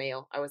tell it was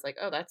male. I was like,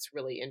 oh, that's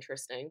really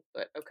interesting,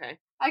 but okay.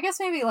 I guess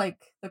maybe like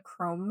the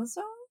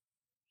chromosome?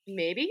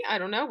 Maybe. I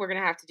don't know. We're going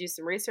to have to do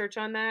some research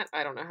on that.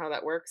 I don't know how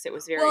that works. It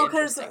was very Well,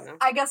 because interesting,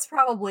 though. I guess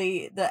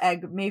probably the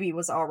egg maybe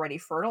was already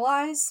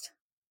fertilized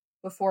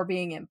before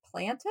being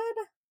implanted.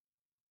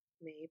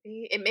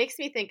 Maybe. It makes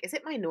me think, is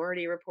it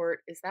Minority Report?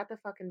 Is that the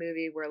fucking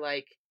movie where,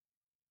 like,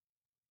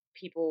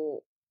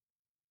 people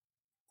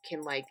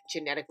can, like,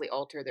 genetically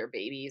alter their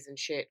babies and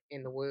shit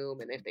in the womb,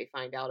 and if they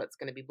find out it's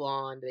going to be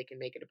blonde, they can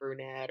make it a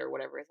brunette or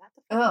whatever? Is that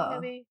the fucking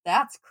movie?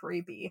 That's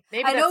creepy.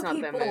 Maybe that's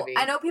not the movie.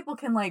 I know people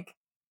can, like,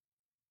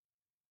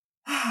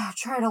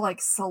 try to,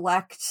 like,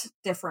 select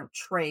different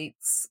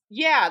traits.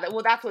 Yeah,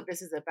 well, that's what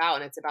this is about,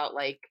 and it's about,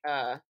 like,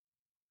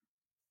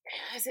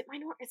 is it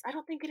Minority? I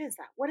don't think it is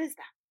that. What is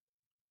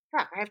that?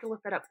 Fuck, I have to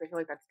look that up because I feel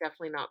like that's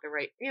definitely not the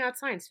right. Yeah, it's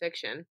science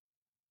fiction.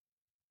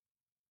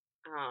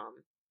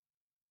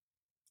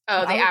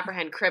 They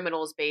apprehend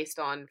criminals based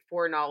on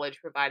foreknowledge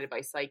provided by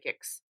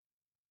psychics.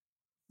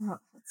 Oh,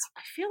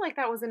 I feel like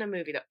that was in a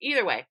movie, though.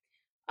 Either way.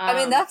 I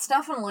mean, that's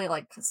definitely,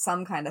 like,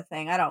 some kind of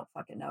thing. I don't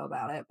fucking know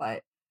about it,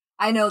 but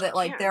I know that,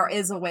 like, there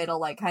is a way to,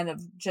 like, kind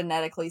of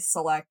genetically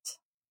select,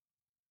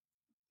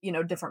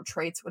 different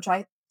traits, which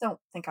I don't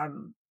think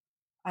I'm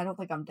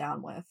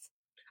down with.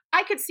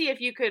 I could see if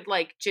you could,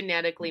 like,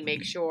 genetically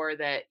make sure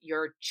that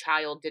your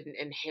child didn't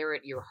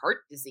inherit your heart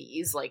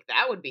disease. Like,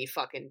 that would be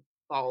fucking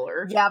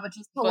baller. Yeah, but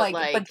just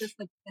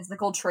the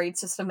physical traits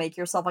just to make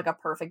yourself, like, a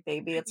perfect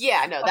baby.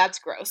 That's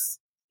gross.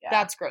 Yeah.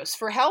 That's gross.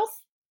 For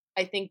health,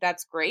 I think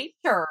that's great.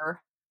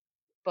 Sure.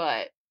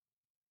 But,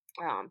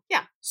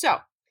 yeah. So,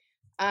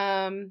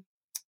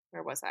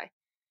 where was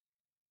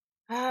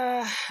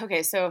I?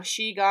 Okay, so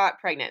she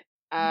got pregnant.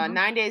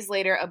 9 days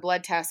later, a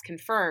blood test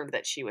confirmed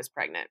that she was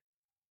pregnant.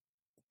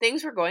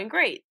 Things were going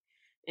great,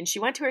 and she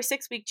went to her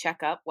 6-week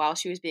checkup. While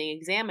she was being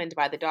examined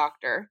by the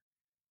doctor,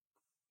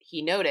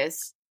 they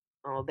noticed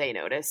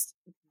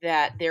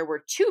that there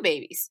were 2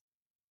 babies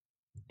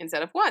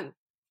instead of 1.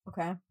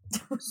 Okay.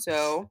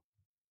 So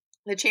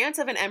the chance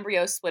of an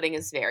embryo splitting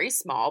is very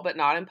small, but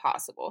not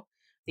impossible.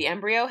 The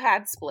embryo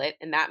had split,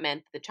 and that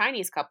meant the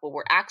Chinese couple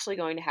were actually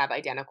going to have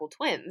identical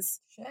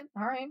twins. Shit,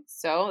 all right.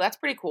 So that's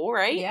pretty cool,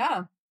 right?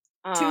 Yeah.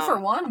 2 for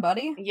 1,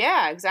 buddy.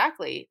 Yeah,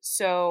 exactly.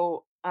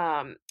 So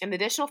an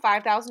additional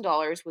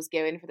 $5,000 was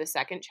given for the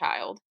second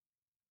child.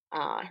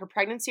 Her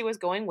pregnancy was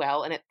going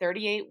well, and at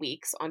 38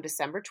 weeks on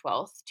December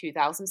 12th,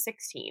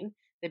 2016,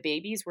 the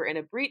babies were in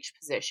a breech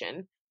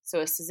position,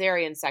 so a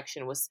cesarean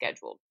section was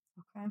scheduled.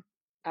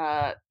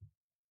 Okay.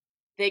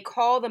 They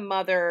call the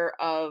mother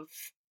of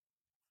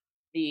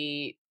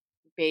the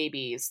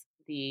babies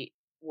the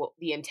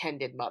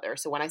intended mother.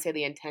 So when I say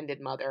the intended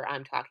mother,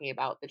 I'm talking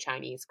about the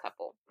Chinese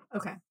couple.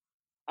 Okay.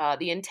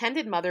 The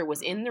intended mother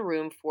was in the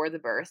room for the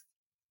birth,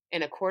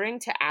 and according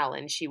to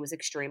Alan, she was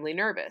extremely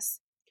nervous.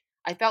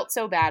 I felt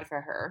so bad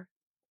for her.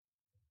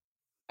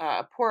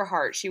 Poor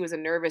heart, she was a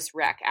nervous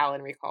wreck,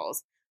 Alan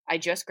recalls. I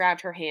just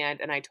grabbed her hand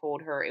and I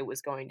told her it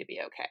was going to be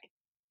okay.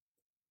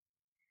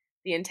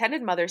 The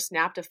intended mother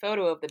snapped a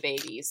photo of the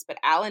babies, but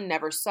Alan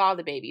never saw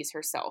the babies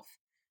herself.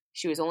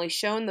 She was only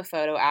shown the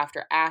photo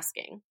after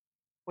asking.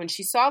 When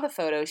she saw the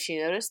photo, she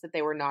noticed that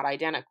they were not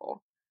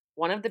identical.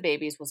 One of the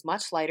babies was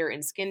much lighter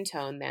in skin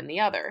tone than the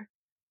other,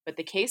 but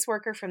the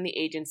caseworker from the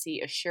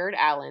agency assured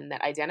Alan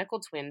that identical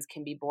twins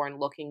can be born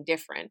looking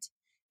different,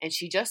 and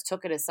she just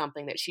took it as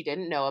something that she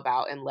didn't know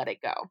about and let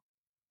it go.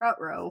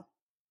 Ruh-roh.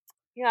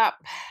 Yep.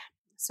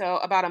 So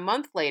about a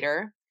month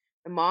later,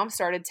 the mom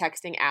started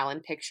texting Alan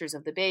pictures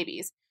of the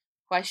babies,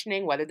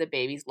 questioning whether the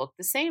babies looked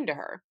the same to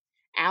her.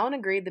 Alan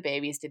agreed the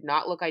babies did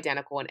not look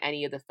identical in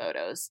any of the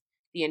photos.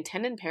 The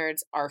intended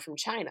parents are from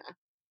China.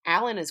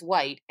 Alan is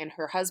white and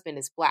her husband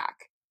is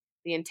black.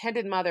 The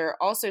intended mother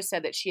also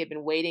said that she had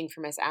been waiting for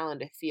Miss Allen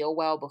to feel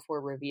well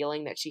before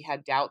revealing that she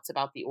had doubts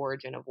about the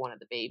origin of one of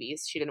the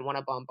babies. She didn't want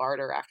to bombard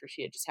her after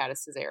she had just had a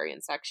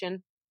cesarean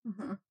section.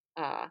 Mm-hmm.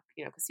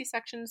 Because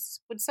C-sections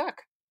would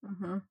suck.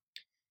 Mm-hmm.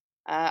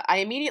 I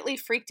immediately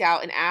freaked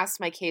out and asked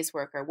my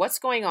caseworker, "What's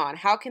going on?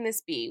 How can this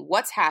be?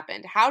 What's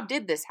happened? How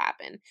did this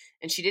happen?"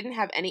 And she didn't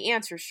have any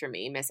answers for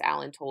me, Miss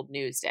Allen told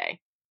Newsday.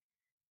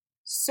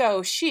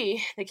 So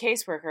she, the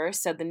caseworker,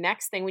 said the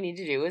next thing we need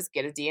to do is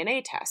get a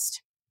DNA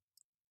test.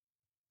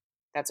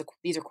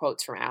 These are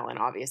quotes from Allen,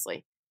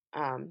 obviously.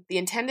 The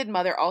intended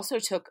mother also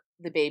took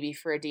the baby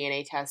for a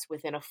DNA test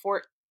within a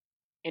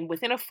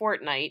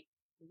fortnight.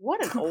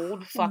 What an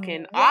old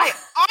fucking... I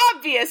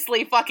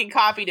obviously fucking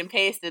copied and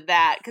pasted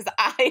that because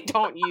I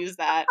don't use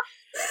that.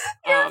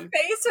 Your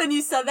face when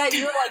you said that,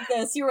 you were like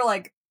this. You were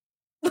like...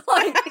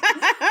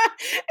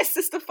 Is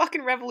this the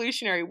fucking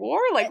Revolutionary War?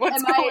 Like,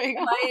 what's going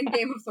on? Am I in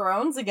Game of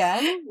Thrones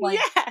again? Like,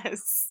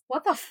 yes.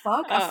 What the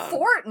fuck? A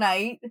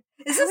fortnight?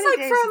 Is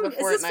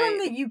this from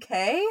the UK?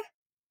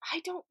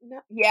 I don't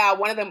know. Yeah,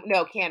 one of them.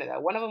 No,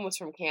 Canada. One of them was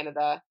from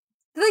Canada,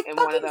 and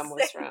one of them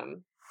was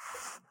from.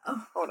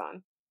 Oh. Hold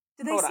on.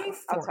 Did they say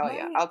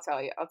Fortnite? I'll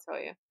tell you.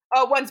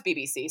 Oh, one's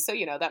BBC, so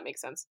that makes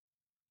sense.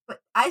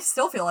 But I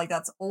still feel like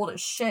that's old as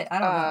shit. I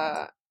don't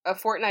know. A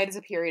fortnight is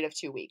a period of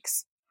 2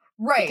 weeks.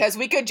 Right. Because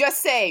we could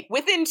just say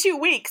within 2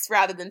 weeks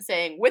rather than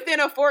saying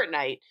within a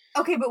fortnight.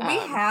 Okay, but we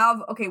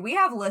have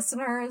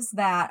listeners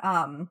that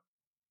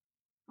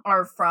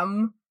are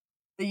from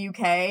the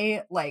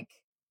UK, like...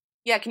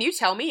 Yeah, can you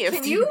tell me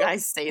if you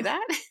guys say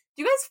that? Do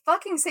you guys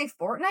fucking say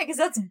Fortnite? Because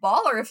that's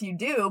baller if you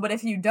do, but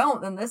if you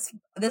don't, then this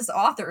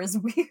author is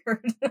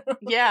weird.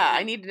 Yeah,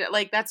 I need to,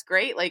 like, that's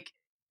great. Like,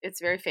 it's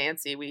very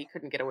fancy. We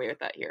couldn't get away with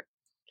that here.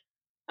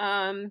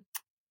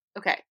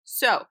 Okay,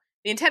 so...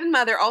 The intended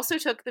mother also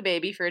took the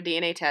baby for a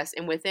DNA test,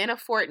 and within a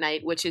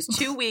fortnight, which is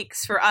 2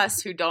 weeks for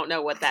us who don't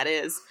know what that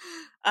is,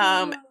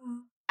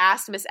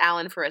 asked Miss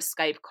Allen for a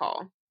Skype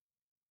call.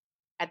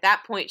 At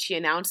that point, she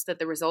announced that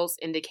the results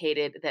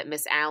indicated that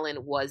Miss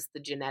Allen was the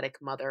genetic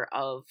mother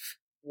of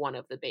one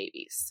of the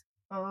babies.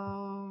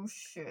 Oh,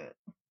 shit.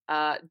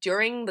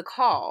 During the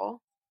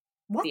call,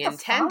 the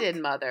intended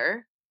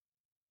mother...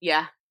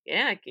 Yeah,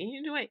 can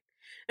you wait?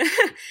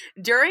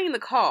 During the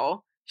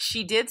call,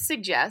 she did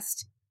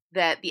suggest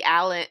that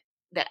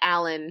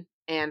Allen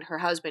and her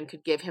husband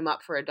could give him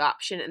up for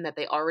adoption and that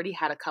they already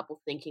had a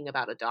couple thinking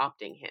about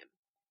adopting him.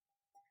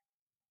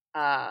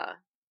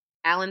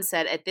 Allen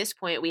said, "At this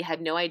point, we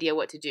had no idea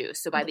what to do.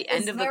 So by the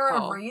end of the call..." Is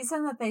there a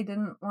reason that they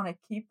didn't want to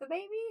keep the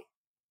baby?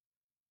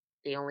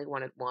 They only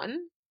wanted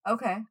one.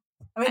 Okay.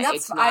 I mean,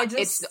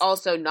 it's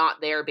also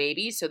not their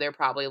baby, so they're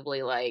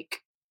probably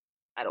like,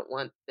 I don't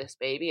want this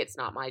baby. It's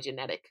not my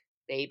genetic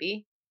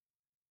baby.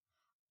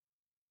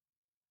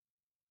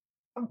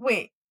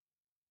 Wait.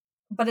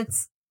 But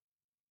it's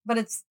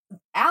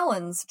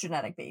Allen's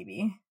genetic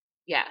baby.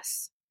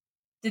 Yes.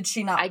 Did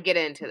she not? I get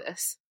into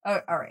this. Oh,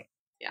 all right.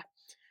 Yeah.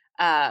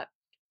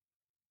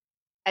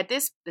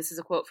 This is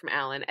a quote from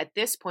Allen. "At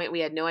this point, we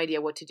had no idea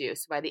what to do.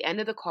 So by the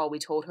end of the call, we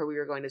told her we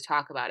were going to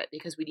talk about it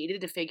because we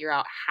needed to figure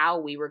out how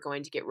we were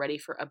going to get ready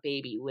for a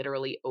baby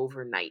literally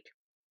overnight.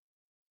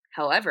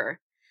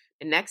 However,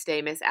 the next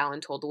day, Miss Allen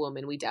told the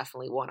woman we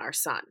definitely want our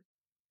son."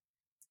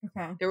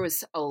 Okay. There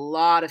was a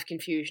lot of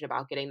confusion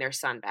about getting their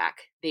son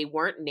back. They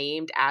weren't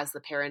named as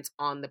the parents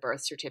on the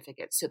birth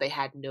certificate, so they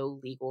had no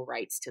legal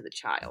rights to the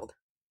child.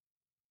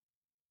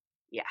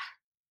 Yeah.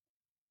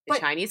 The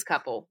Chinese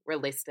couple were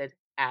listed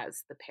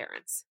as the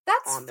parents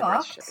on the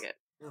birth certificate.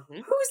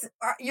 Mm-hmm.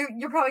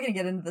 You're probably going to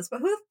get into this,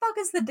 but who the fuck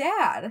is the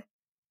dad?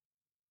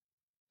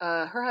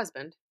 Her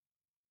husband.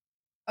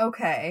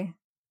 Okay.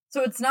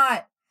 So it's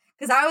not...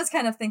 Because I was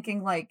kind of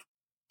thinking, like,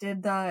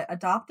 did the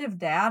adoptive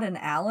dad and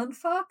Allen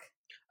fuck?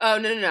 Oh,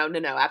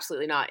 no,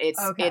 absolutely not. It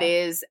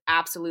is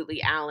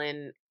absolutely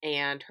Allen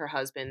and her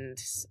husband.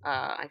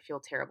 I feel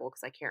terrible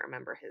because I can't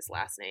remember his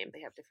last name.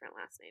 They have different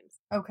last names.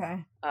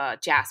 Okay.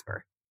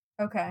 Jasper.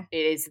 Okay.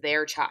 It is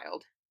their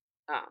child.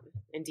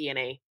 And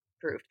DNA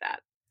proved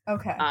that.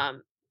 Okay.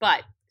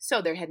 But,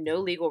 so there had no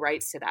legal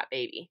rights to that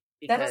baby.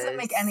 That doesn't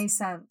make any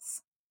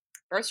sense.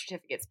 Birth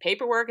certificates.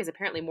 Paperwork is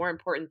apparently more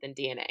important than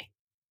DNA.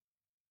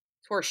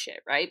 It's horse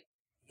shit, right?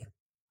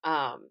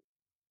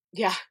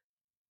 Yeah.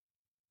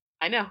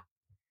 I know.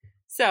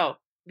 So,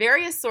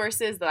 various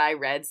sources that I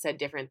read said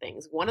different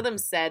things. One of them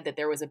said that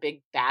there was a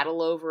big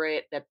battle over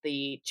it, that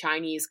the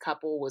Chinese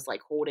couple was like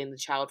holding the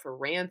child for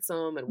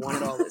ransom and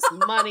wanted all this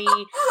money.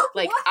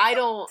 Like, I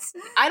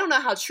don't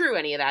know how true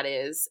any of that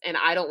is, and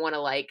I don't want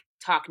to like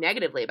talk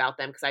negatively about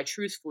them because I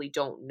truthfully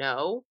don't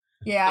know.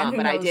 Yeah,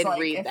 but knows, I did like,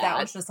 read if that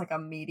was just like a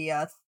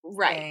media thing.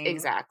 Right,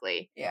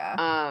 exactly.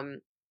 Yeah.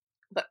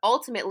 But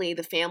ultimately,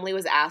 the family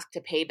was asked to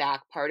pay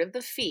back part of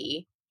the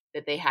fee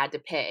that they had to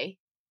pay.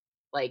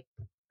 Like,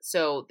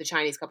 so the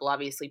Chinese couple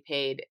obviously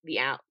paid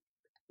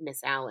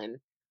Miss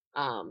Allen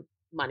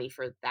money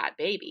for that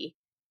baby.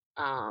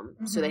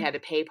 So they had to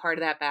pay part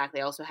of that back.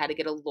 They also had to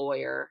get a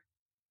lawyer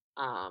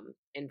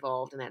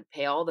involved and then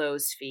pay all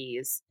those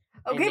fees.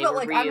 Okay, but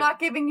like, I'm not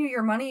giving you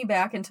your money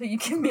back until you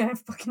give me a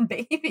fucking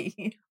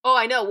baby. Oh,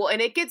 I know. Well,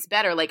 and it gets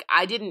better. Like,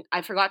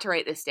 I forgot to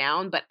write this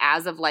down, but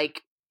as of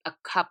like a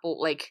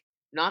couple, like,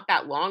 not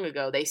that long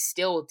ago, they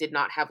still did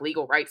not have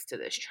legal rights to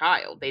this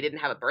child. They didn't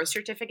have a birth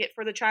certificate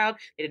for the child.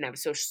 They didn't have a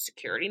social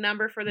security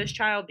number for this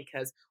child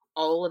because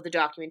all of the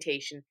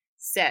documentation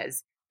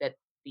says that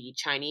the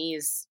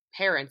Chinese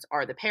parents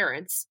are the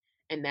parents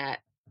and that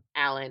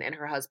Alan and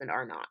her husband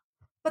are not.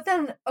 But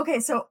then, okay,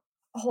 so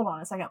hold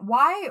on a second.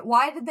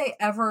 Why did they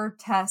ever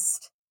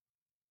test?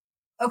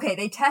 Okay,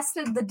 they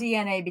tested the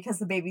DNA because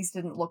the babies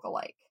didn't look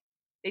alike.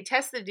 They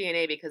tested the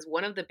DNA because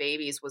one of the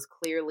babies was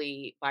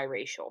clearly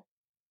biracial.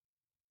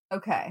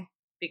 Okay.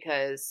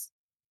 Because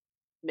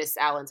Miss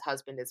Allen's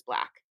husband is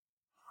black.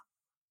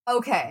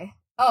 Okay.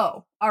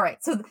 Oh, all right.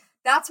 So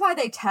that's why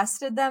they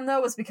tested them,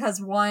 though, was because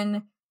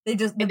they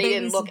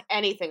didn't look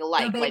anything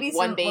alike. Like,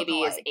 one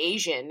baby is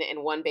Asian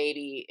and one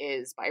baby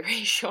is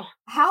biracial.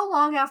 How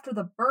long after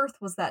the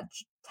birth was that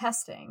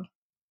testing?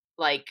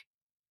 Like,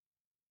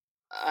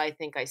 I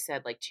think I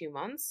said like 2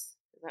 months.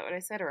 Is that what I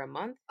said? Or a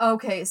month?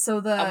 Okay, so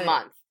a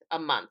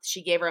month.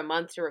 She gave her a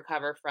month to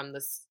recover from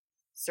the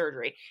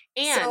surgery.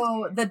 And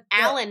so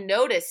Alan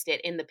noticed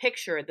it in the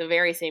picture the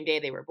very same day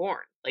they were born.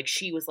 Like,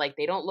 she was like,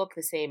 they don't look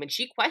the same. And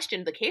she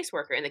questioned the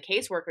caseworker, and the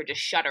caseworker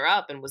just shut her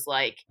up and was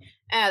like,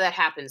 that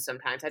happens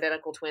sometimes.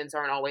 Identical twins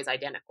aren't always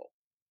identical.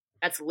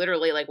 That's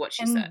literally like what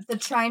she said. The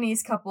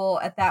Chinese couple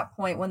at that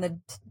point, when the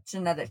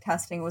genetic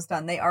testing was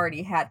done, they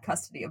already had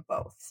custody of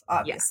both,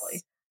 obviously.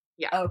 Yes.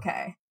 Yeah.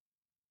 Okay.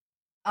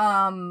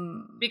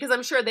 Because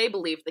I'm sure they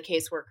believed the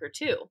caseworker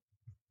too.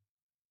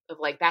 Of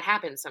like, that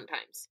happens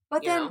sometimes.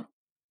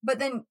 But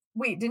then,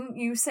 wait, didn't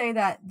you say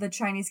that the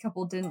Chinese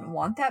couple didn't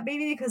want that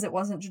baby because it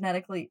wasn't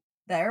genetically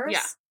theirs?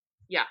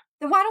 Yeah.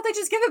 Then why don't they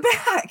just give it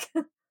back?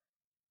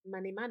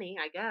 Money,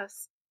 I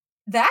guess.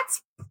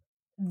 That's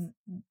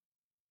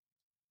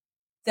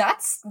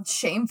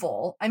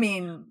shameful. I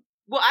mean...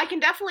 Well, I can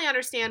definitely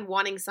understand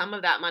wanting some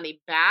of that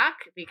money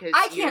back because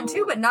I can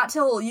too, but not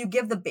till you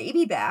give the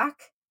baby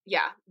back.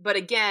 Yeah, but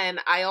again,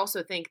 I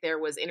also think there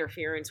was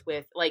interference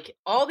with, like,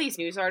 all these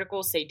news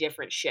articles say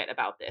different shit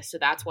about this, so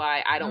that's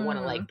why I don't want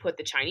to, like, put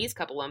the Chinese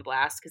couple on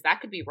blast, because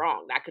that could be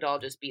wrong. That could all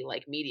just be,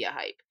 like, media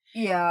hype.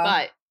 Yeah.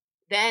 But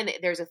then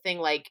there's a thing,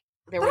 like,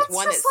 there was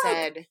one that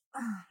said...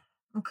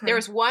 Okay. There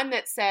was one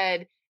that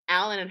said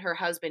Alan and her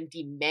husband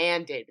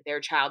demanded their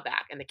child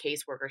back, and the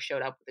caseworker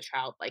showed up with the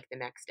child, like, the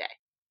next day.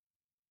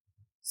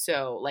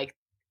 So, like,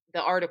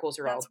 the articles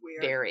are all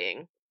weird.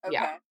 Varying. Okay.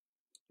 Yeah.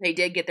 They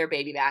did get their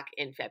baby back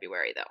in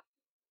February, though.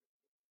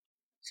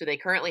 So they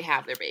currently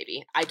have their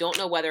baby. I don't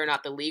know whether or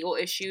not the legal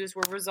issues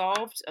were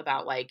resolved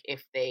about, like,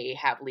 if they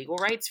have legal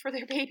rights for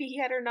their baby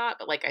yet or not.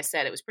 But like I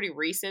said, it was pretty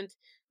recent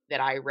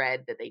that I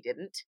read that they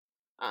didn't.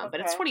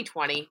 But it's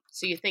 2020,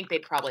 so you think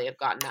they'd probably have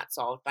gotten that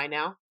solved by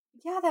now.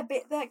 Yeah,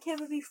 that kid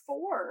would be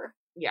 4.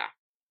 Yeah.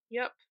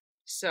 Yep.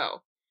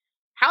 So,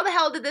 how the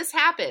hell did this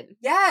happen?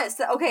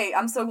 Yes. Okay,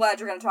 I'm so glad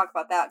you're going to talk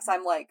about that, because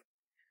I'm like,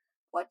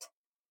 what?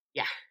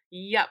 Yeah.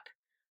 Yep.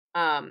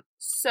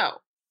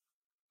 So.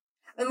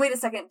 And wait a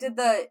second, did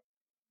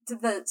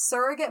the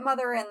surrogate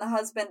mother and the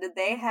husband, did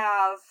they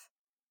have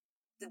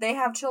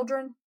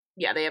children?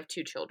 Yeah, they have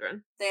 2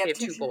 children. They have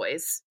 2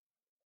 boys.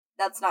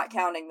 That's not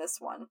counting this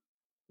one.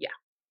 Yeah.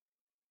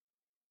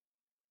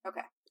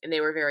 Okay. And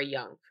they were very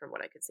young, from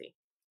what I could see.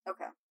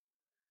 Okay.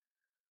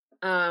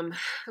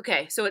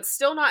 Okay, so it's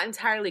still not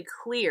entirely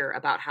clear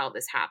about how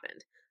this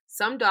happened.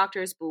 Some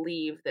doctors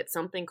believe that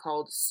something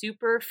called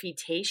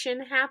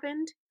superfetation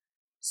happened.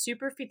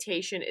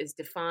 Superfetation is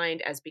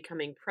defined as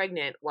becoming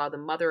pregnant while the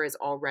mother is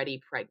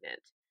already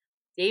pregnant.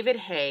 David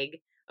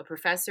Haig, a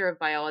professor of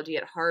biology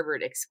at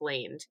Harvard,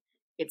 explained,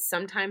 it's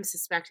sometimes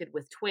suspected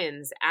with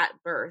twins at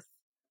birth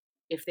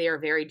if they are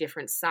very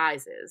different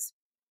sizes,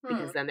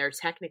 because then they're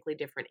technically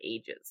different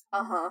ages.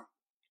 Uh-huh.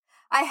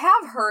 I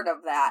have heard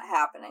of that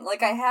happening.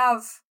 Like,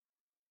 I've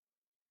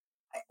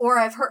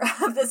heard,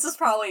 this is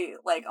probably,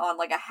 like, on,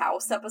 like, a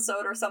House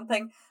episode or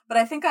something, but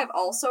I think I've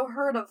also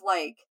heard of,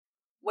 like,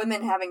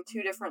 women having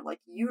 2 different, like,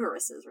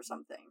 uteruses or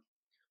something.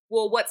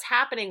 Well, what's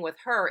happening with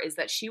her is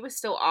that she was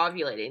still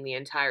ovulating the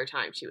entire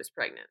time she was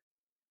pregnant.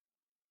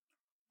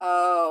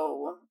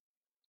 Oh.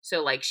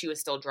 So, like, she was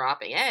still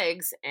dropping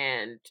eggs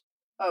and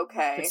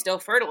could still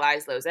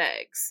fertilize those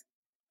eggs.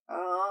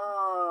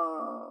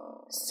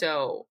 Oh.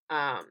 So,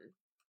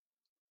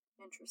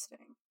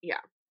 interesting.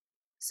 Yeah.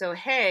 So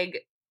Haig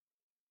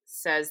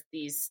says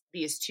these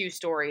 2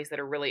 stories that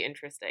are really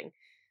interesting.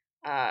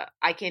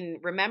 I can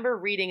remember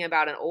reading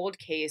about an old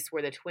case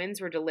where the twins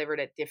were delivered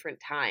at different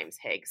times,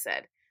 Haig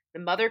said. The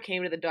mother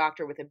came to the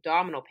doctor with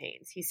abdominal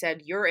pains. He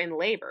said, "You're in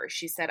labor."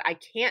 She said, "I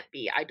can't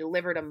be. I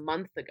delivered a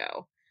month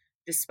ago."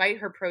 Despite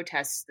her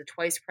protests, the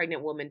twice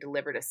pregnant woman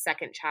delivered a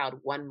second child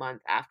 1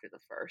 month after the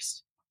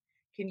first.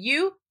 Can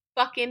you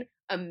fucking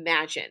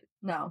imagine?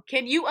 No.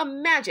 Can you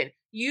imagine?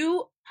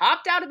 You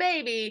popped out a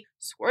baby,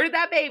 squirted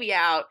that baby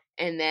out,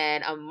 and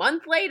then a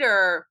month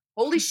later,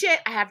 holy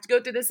shit, I have to go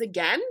through this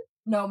again?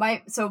 No,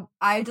 so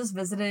I just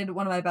visited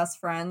one of my best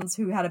friends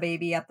who had a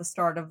baby at the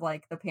start of,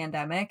 like, the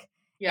pandemic.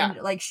 Yeah.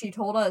 And, like, she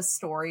told us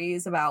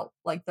stories about,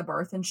 like, the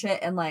birth and shit,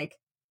 and, like,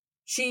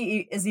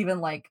 she is even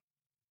like,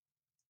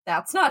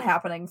 that's not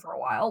happening for a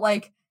while.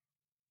 Like,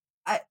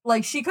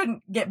 she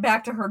couldn't get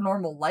back to her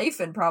normal life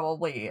in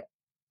probably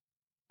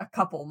a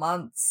couple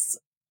months.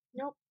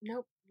 Nope.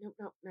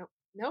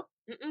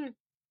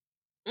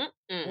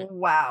 Mm-mm.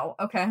 Wow.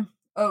 Okay.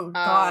 Oh,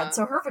 God.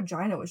 So her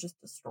vagina was just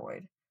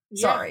destroyed.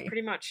 Yeah, Sorry.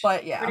 pretty much.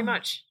 But yeah. Pretty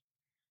much.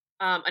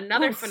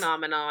 Another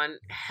phenomenon,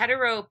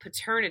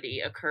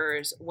 heteropaternity,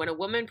 occurs when a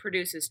woman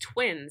produces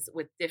twins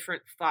with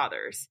different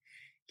fathers.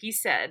 He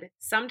said,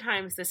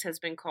 sometimes this has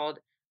been called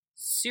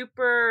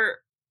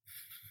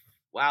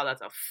wow,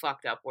 that's a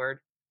fucked up word.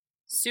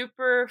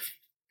 Superfecundation?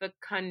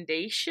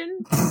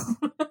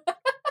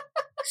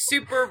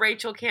 Super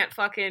Rachel can't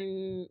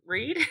fucking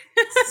read.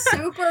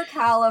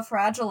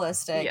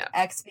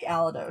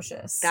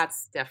 Supercalifragilisticexpialidocious.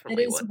 That's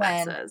definitely what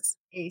that says.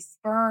 A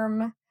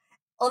sperm.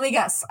 Let me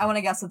guess. I want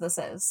to guess what this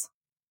is.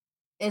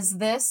 Is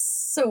this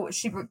so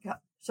she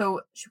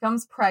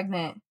becomes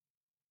pregnant?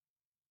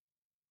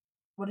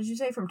 What did you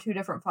say? From two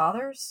different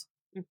fathers?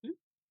 Mm-hmm.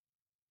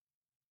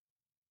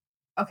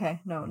 Okay,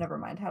 no, never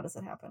mind. How does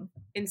it happen?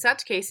 In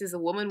such cases, a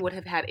woman would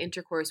have had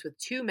intercourse with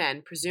two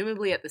men,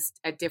 presumably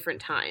at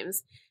different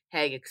times,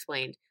 Haig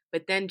explained,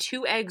 but then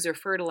two eggs are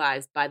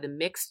fertilized by the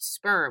mixed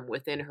sperm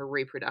within her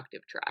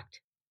reproductive tract.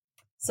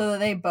 So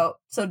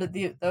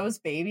those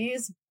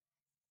babies,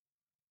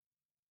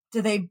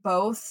 do they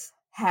both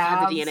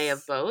have the DNA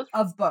of both?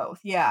 Of both,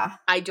 yeah.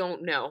 I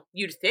don't know.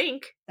 You'd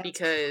think,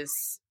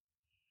 because,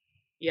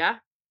 yeah.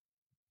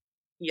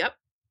 Yep.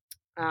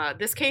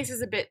 This case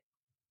is a bit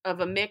of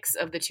a mix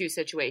of the two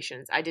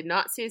situations. I did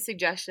not see a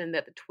suggestion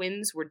that the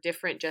twins were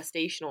different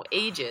gestational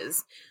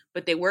ages,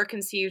 but they were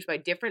conceived by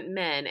different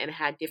men and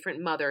had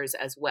different mothers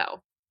as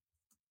well.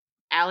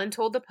 Allen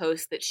told the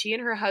Post that she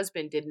and her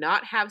husband did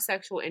not have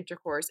sexual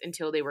intercourse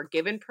until they were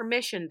given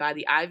permission by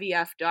the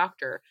IVF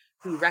doctor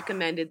who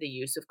recommended the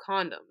use of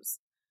condoms.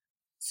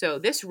 So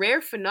this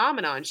rare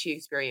phenomenon she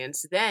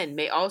experienced then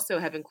may also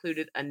have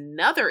included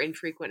another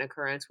infrequent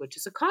occurrence, which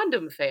is a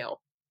condom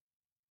fail.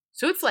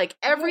 So it's like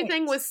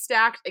everything was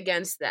stacked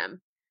against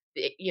them.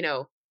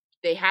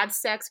 They had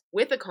sex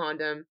with a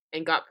condom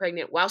and got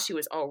pregnant while she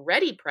was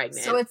already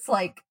pregnant. So it's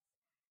like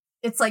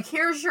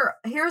here's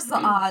the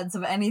odds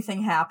of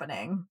anything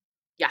happening.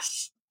 Yeah.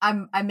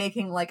 I'm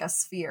making like a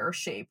sphere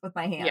shape with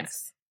my hands.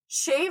 Yes.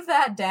 Shave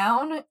that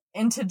down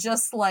into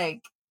just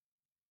like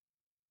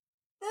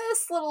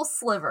this little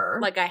sliver.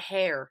 Like a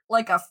hair.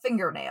 Like a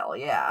fingernail,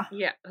 yeah.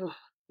 Yeah. Ugh.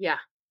 Yeah.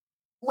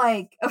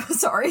 Like,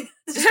 sorry.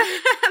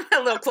 A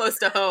little close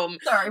to home.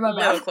 Sorry, my bad.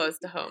 A little close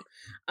to home.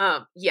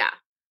 Yeah.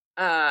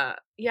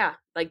 Yeah.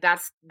 Like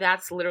that's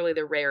literally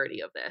the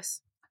rarity of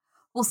this.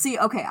 Well, see,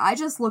 okay, I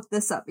just looked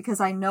this up because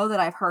I know that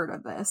I've heard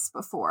of this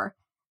before.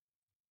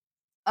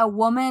 A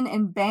woman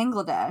in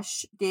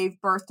Bangladesh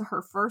gave birth to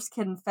her first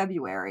kid in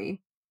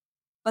February,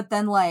 but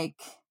then, like,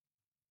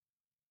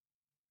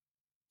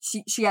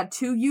 she had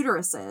two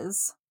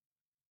uteruses.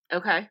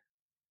 Okay.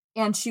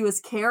 And she was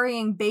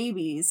carrying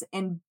babies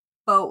in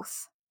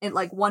both.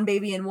 Like, one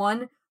baby in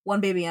one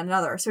baby in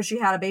another. So she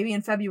had a baby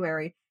in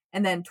February,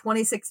 and then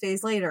 26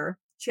 days later,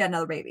 she had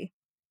another baby.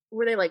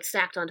 Were they, like,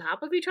 stacked on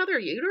top of each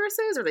other,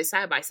 uteruses? Or are they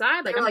side by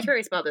side? Like, I'm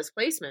curious about this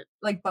placement.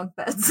 Like bunk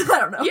beds. I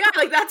don't know. Yeah,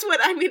 like, that's what,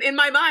 I mean, in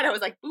my mind, I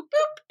was like, boop,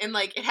 boop, and,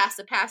 like, it has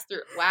to pass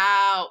through.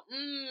 Wow.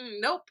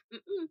 Nope.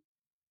 Mm-mm.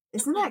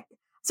 Isn't that...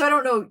 So I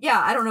don't know.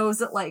 Yeah, I don't know.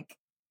 Is it like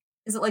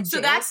so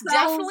that's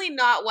definitely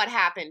not what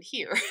happened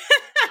here.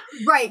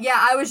 Right,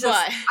 yeah, I was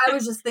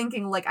just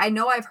thinking, like, I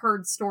know I've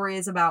heard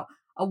stories about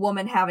a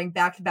woman having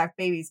back-to-back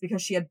babies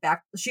because she had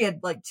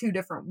like two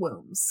different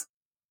wombs.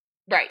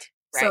 Right.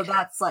 So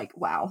that's like,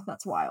 wow,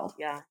 that's wild.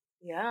 Yeah.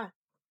 Yeah.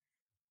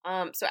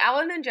 So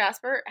Alan and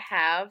Jasper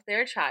have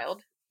their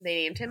child. They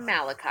named him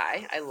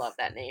Malachi. I love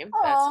that name.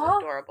 Aww. That's an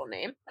adorable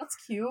name. That's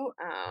cute.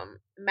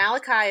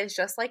 Malachi is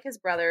just like his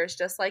brothers,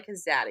 just like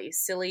his daddy,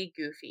 silly,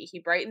 goofy. He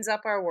brightens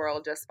up our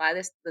world just by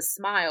the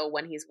smile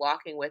when he's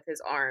walking with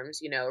his arms,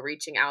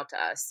 reaching out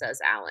to us, says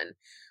Alan.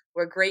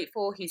 We're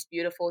grateful. He's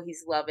beautiful.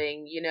 He's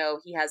loving.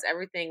 He has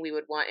everything we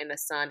would want in a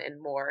son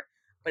and more.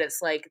 But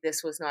it's like,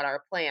 this was not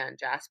our plan,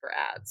 Jasper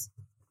adds.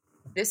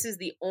 This is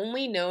the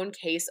only known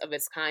case of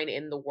its kind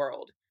in the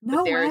world.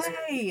 No way!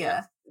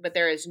 But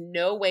there is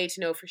no way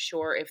to know for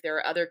sure if there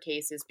are other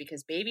cases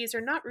because babies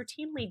are not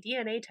routinely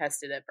DNA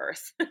tested at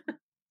birth.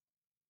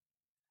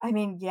 I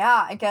mean,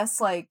 yeah, I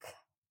guess, like...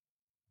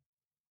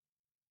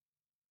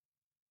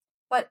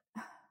 But...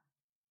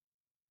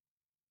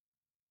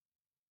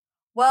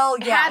 Well,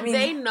 yeah, Had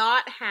they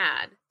not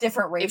had...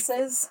 different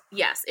races?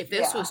 If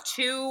this was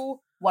two...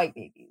 white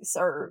babies,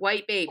 or...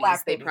 white babies,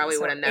 black they babies, probably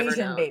would have never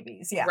Asian known.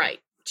 babies, yeah. Right.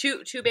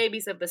 Two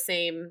babies of the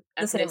same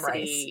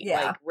ethnicity,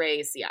 like,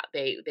 race, yeah,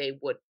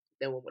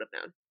 no one would have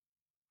known.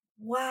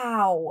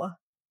 Wow.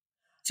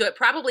 So it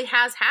probably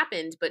has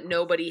happened, but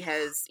nobody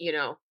has,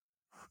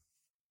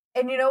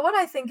 And you know what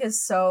I think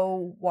is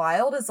so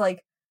wild is,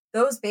 like,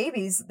 those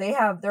babies,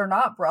 they're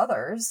not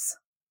brothers.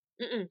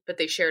 But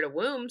they shared a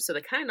womb, so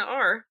they kind of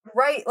are.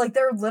 Right. Like,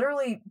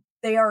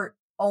 they are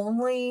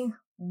only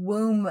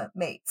womb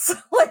mates.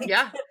 Like,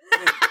 yeah.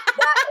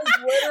 That is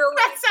literally...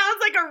 That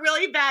sounds like a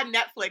really bad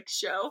Netflix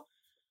show.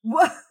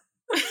 What?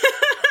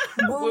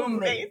 Womb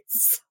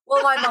mates.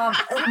 Well,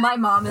 my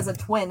mom is a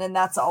twin, and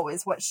that's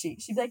always what she'd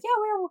be like,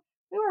 yeah,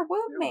 we were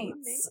womb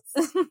mates.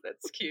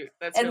 That's cute.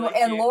 That's and really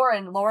cute.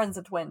 And Lauren's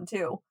a twin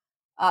too.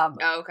 Oh,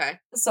 okay.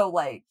 So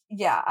like,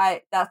 yeah,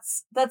 that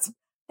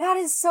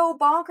is so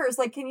bonkers.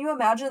 Like, can you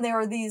imagine there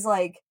are these,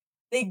 like,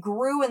 they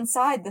grew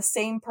inside the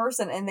same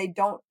person and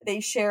they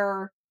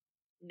share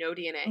no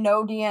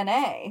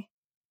DNA.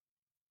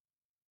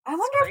 I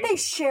wonder if they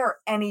share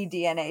any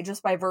DNA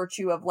just by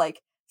virtue of,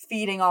 like,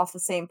 feeding off the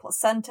same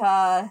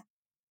placenta.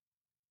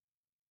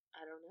 I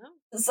don't know.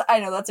 I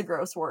know that's a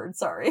gross word.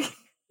 Sorry.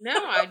 No,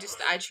 I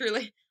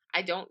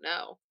don't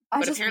know.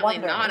 But apparently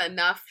not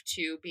enough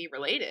to be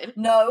related.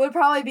 No, it would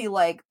probably be,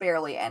 like,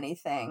 barely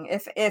anything,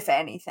 if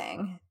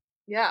anything.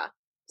 Yeah.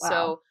 Wow.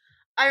 So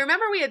I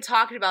remember we had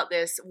talked about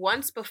this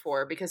once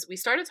before because we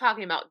started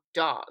talking about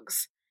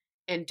dogs.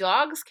 And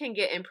dogs can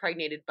get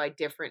impregnated by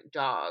different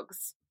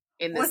dogs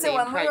in the same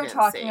pregnancy. We were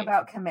talking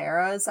about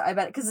chimeras? I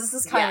bet, because this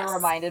is kind of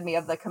reminded me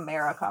of the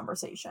chimera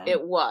conversation.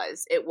 It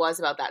was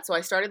about that. So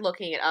I started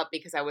looking it up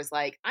because I was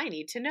like, I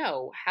need to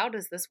know, how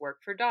does this work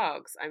for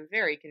dogs? I'm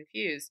very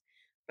confused,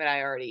 but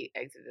I already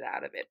exited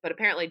out of it. But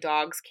apparently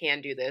dogs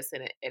can do this,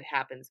 and it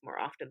happens more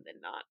often than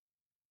not.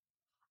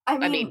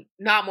 I mean,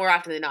 not more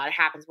often than not. It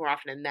happens more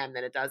often in them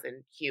than it does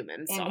in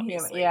humans,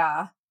 obviously.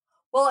 Yeah.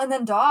 Well, and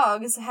then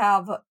dogs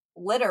have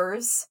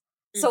litters,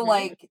 so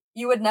like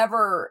it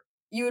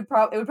would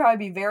probably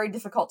be very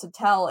difficult to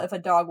tell if a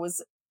dog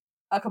was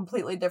a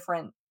completely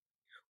different.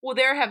 Well,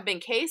 there have been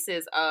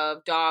cases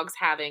of dogs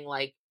having,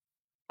 like,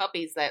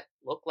 puppies that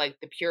look like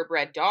the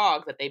purebred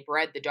dog that they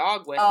bred the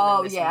dog with, and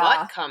then this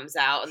mutt comes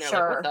out, and they're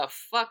like, what the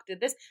fuck did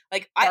this?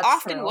 Like, I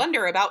often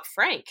wonder about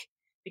Frank,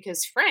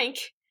 because Frank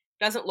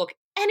doesn't look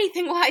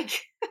anything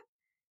like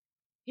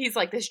he's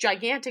like this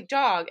gigantic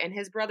dog, and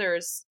his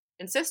brothers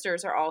and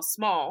sisters are all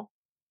small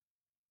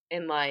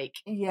and, like,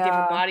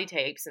 different body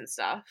types and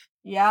stuff.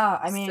 Yeah,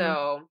 I mean,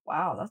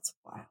 wow, that's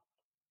wild.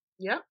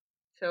 Yep.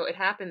 So it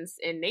happens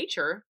in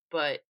nature,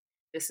 but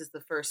this is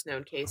the first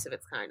known case of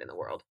its kind in the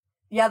world.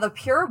 Yeah, the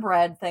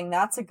purebred thing,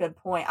 that's a good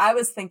point. I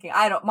was thinking,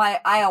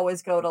 I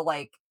always go to,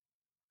 like,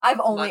 I've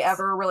only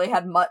ever really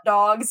had mutt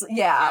dogs.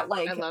 Yeah,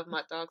 like, I love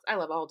mutt dogs. I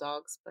love all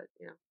dogs, but,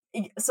 you know.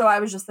 So I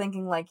was just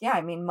thinking, like, yeah,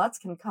 I mean, mutts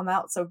can come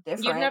out so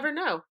different. You'd never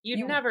know.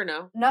 You'd never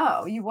know.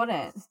 No, you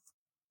wouldn't.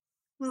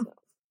 So.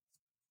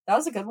 That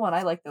was a good one.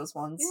 I like those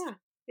ones.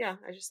 Yeah.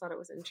 I just thought it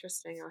was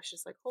interesting. I was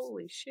just like,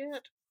 holy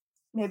shit.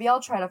 Maybe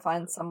I'll try to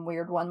find some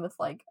weird one with,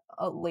 like,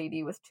 a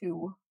lady with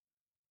 2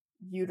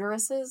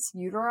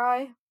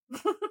 uteri.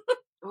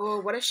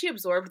 Oh, what if she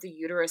absorbed the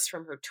uterus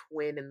from her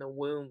twin in the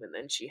womb, and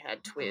then she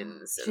had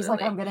twins? She's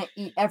like, I'm gonna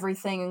eat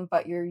everything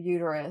but your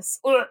uterus.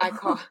 I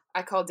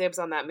call dibs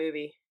on that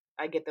movie.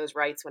 I get those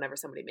rights whenever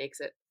somebody makes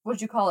it.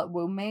 Would you call it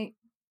womb mate?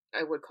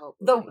 I would call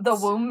it the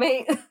womb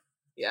mate.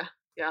 Yeah.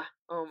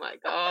 Oh my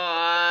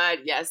god.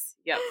 Yes.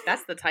 Yep.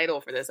 That's the title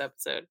for this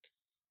episode.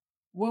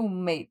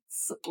 Womb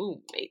mates.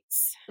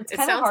 It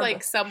sounds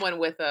like someone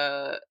with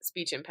a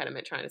speech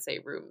impediment trying to say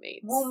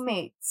roommates. Womb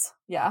mates.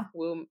 Yeah.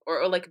 Womb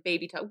or like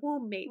baby talk.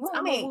 Womb mates.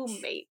 I'm a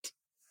womb mate.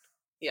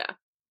 Yeah.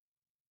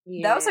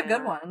 That was a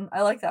good one.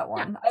 I like that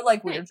one. Yeah. I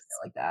like weird shit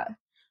like that.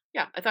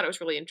 Yeah, I thought it was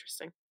really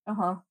interesting.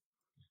 Uh-huh.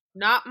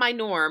 Not my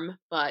norm,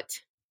 but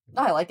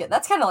I like it.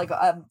 That's kind of like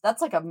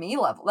that's like a me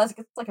level. That's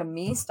like a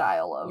me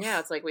style of. Yeah,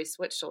 it's like we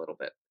switched a little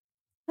bit.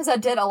 Because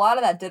a lot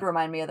of that did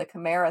remind me of the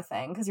chimera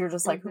thing. Because you're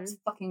just like, whose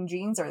fucking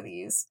genes are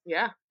these?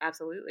 Yeah,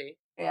 absolutely.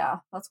 Yeah,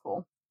 that's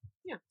cool.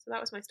 Yeah, so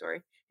that was my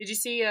story. Did you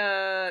see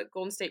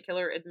Golden State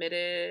Killer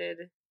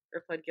admitted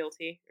or pled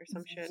guilty or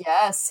some shit?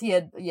 Yes, he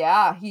had.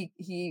 Yeah,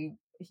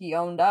 he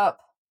owned up.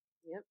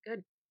 Yep,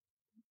 good.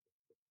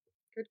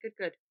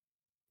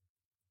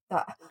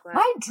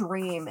 My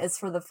dream is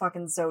for the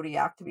fucking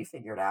Zodiac to be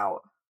figured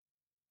out.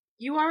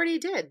 You already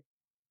did.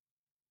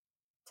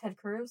 Ted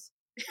Cruz?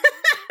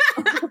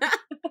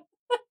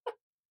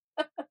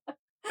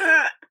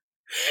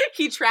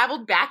 He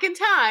traveled back in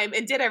time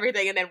and did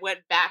everything and then went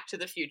back to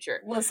the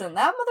future. Listen,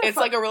 that motherfucker... It's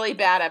like a really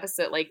bad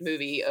episode, like,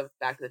 movie of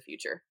Back to the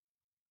Future.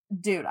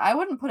 Dude, I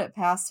wouldn't put it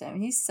past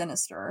him. He's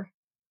sinister.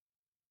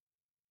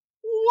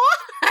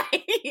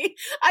 Why?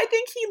 I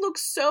think he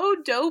looks so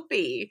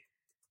dopey.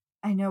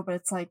 I know, but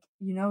it's like,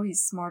 you know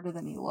he's smarter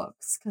than he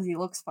looks. Because he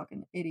looks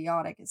fucking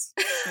idiotic as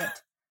shit.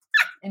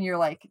 And you're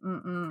like,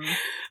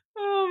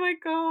 Oh my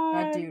god.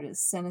 That dude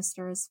is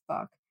sinister as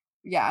fuck.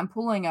 Yeah, I'm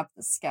pulling up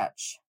the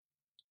sketch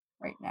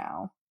right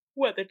now.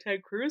 What, the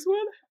Ted Cruz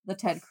one? The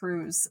Ted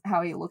Cruz,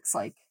 how he looks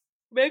like.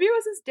 Maybe it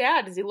was his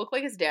dad. Does he look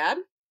like his dad?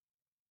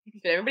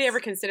 Did anybody ever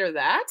consider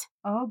that?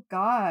 Oh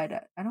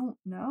god, I don't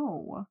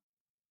know.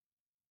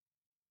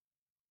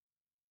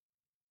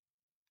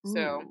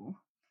 So, ooh.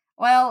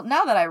 Well,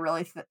 now that I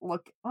really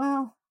look,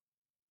 well,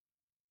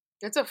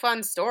 it's a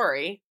fun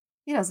story.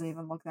 He doesn't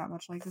even look that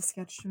much like the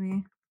sketch to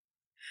me.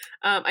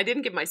 I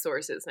didn't give my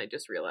sources, I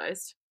just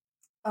realized.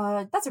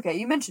 That's okay.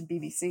 You mentioned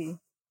BBC.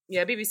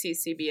 Yeah, BBC,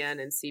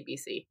 CBN, and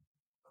CBC.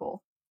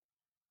 Cool.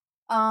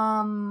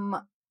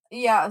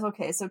 Yeah,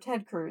 okay, so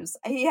Ted Cruz.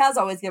 He has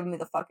always given me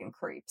the fucking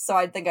creeps, so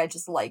I think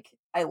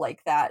I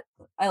like that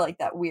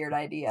weird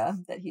idea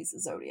that he's a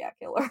Zodiac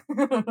killer.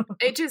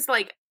 It just,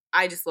 like,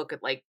 I just look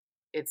at, like,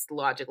 it's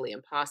logically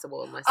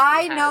impossible unless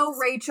I know,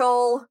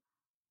 Rachel.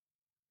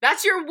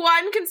 That's your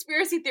one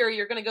conspiracy theory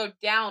you're gonna go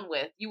down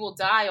with. You will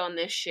die on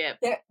this ship.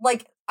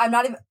 Like, I'm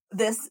not even...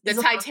 The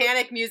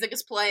Titanic music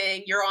is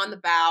playing, you're on the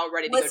bow,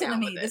 ready to go down with it.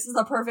 Listen to me, this is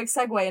a perfect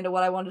segue into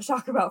what I wanted to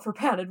talk about for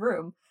Padded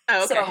Room.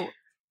 Oh, okay. So,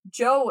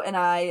 Joe and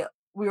I,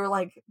 we were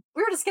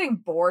just getting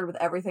bored with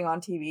everything on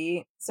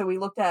TV, so we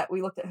looked at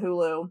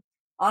Hulu.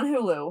 On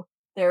Hulu,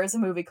 there is a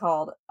movie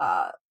called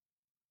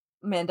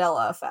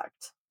Mandela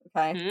Effect.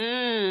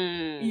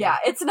 Okay, yeah,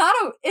 it's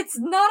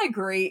not a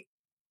great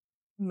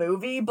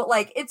movie, but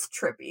like it's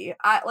trippy.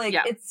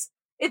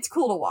 It's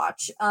cool to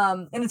watch.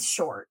 And it's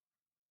short.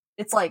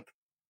 It's like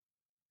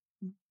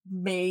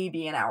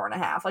maybe an hour and a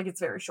half. Like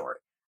it's very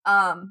short.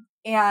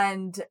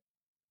 And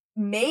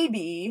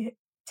maybe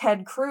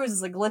Ted Cruz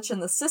is a glitch in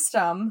the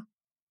system,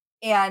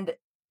 and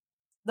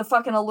the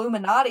fucking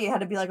Illuminati had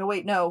to be like, oh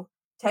wait, no,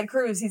 Ted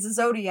Cruz, he's a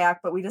Zodiac,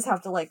 but we just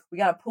have to we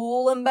gotta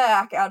pull him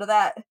back out of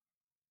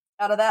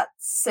that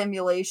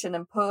simulation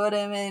and put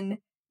him in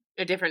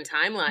a different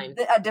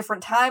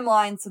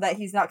timeline. So that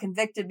he's not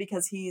convicted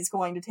because he's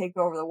going to take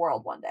over the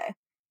world one day.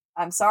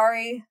 I'm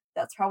sorry,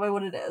 that's probably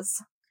what it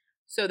is.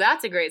 So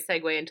that's a great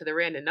segue into the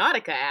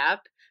Randonautica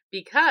app,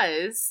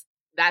 because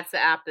that's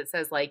the app that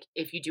says, like,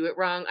 if you do it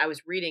wrong, I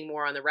was reading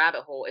more on the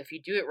rabbit hole, if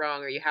you do it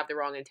wrong or you have the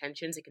wrong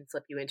intentions, it can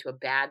flip you into a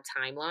bad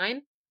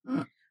timeline.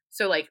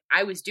 So, like,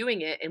 I was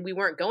doing it, and we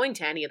weren't going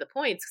to any of the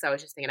points, because I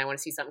was just thinking, I want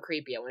to see something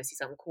creepy, I want to see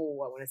something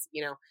cool, I want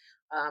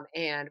to,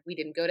 and we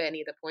didn't go to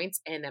any of the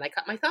points, and then I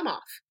cut my thumb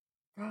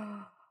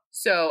off.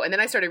 So, and then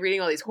I started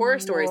reading all these horror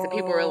stories that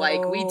people were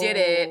like, we did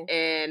it,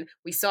 and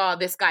we saw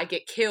this guy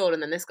get killed,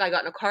 and then this guy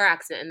got in a car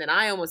accident, and then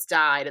I almost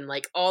died, and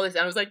like all this.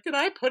 And I was like, did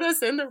I put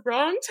us in the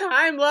wrong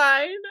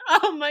timeline?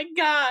 Oh my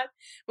God.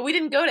 But we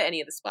didn't go to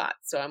any of the spots.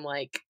 So I'm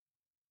like,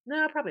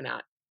 no, probably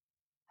not.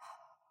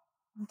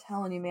 I'm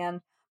telling you,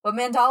 man. But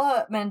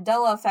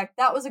Mandela Effect,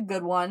 that was a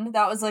good one.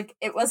 That was like,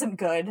 it wasn't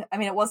good. I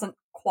mean, it wasn't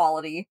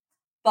quality,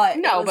 but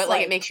no, but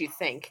like it makes you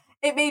think.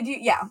 It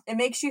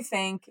makes you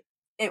think.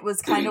 It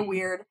was kind of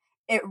weird.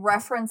 It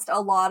referenced a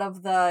lot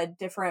of the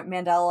different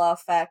Mandela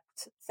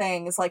Effect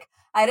things. Like,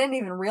 I didn't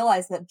even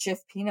realize that Jif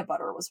peanut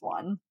butter was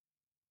one.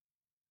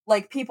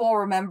 Like, people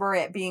remember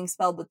it being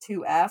spelled with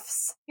 2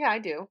 Fs. Yeah, I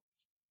do.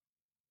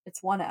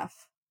 It's 1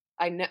 F.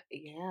 I know.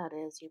 Yeah, it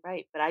is. You're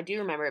right. But I do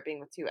remember it being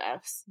with 2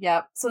 Fs.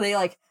 Yep. So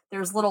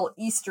there's little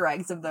Easter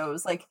eggs of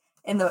those. Like,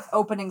 in the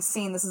opening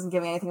scene, this isn't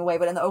giving anything away,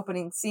 but in the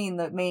opening scene,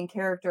 the main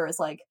character is,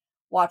 like,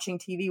 watching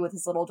TV with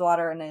his little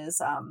daughter and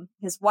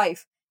his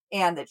wife.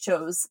 And it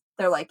shows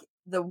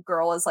the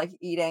girl is like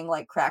eating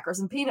like crackers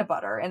and peanut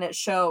butter, and it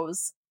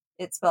shows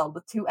it's spelled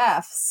with 2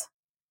 Fs.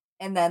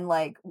 And then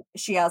like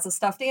she has a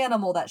stuffed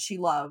animal that she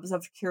loves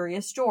of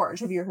Curious George.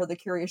 Have you heard the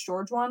Curious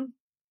George one?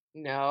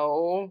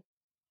 No.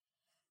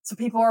 So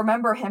people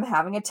remember him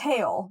having a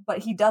tail, but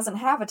he doesn't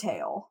have a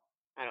tail.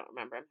 I don't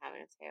remember him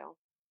having a tail.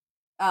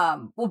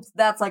 Well,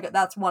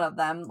 that's one of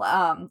them. So,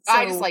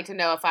 I just like to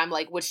know if I'm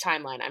like which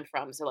timeline I'm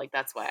from. So like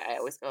that's why I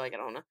always feel like I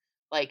don't know.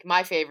 Like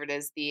my favorite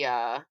is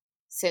the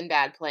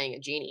Sinbad playing a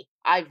genie.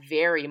 I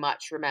very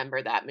much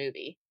remember that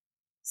movie.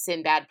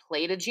 Sinbad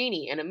played a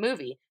genie in a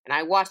movie, and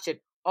I watched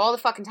it all the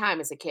fucking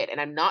time as a kid.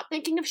 And I'm not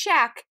thinking of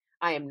Shaq.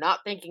 I am not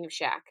thinking of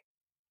Shaq.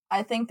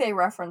 I think they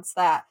reference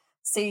that.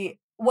 See,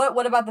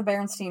 what about the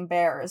Berenstain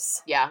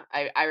Bears? Yeah,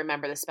 I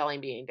remember the spelling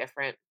being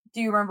different.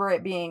 Do you remember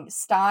it being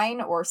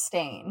Stein or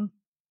Stain?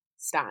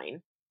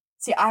 Stein.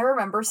 See, I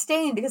remember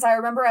Stain because I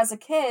remember as a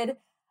kid,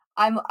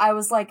 I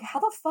was like, how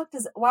the fuck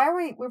why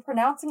are we're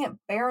pronouncing it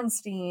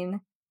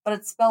Berenstein, but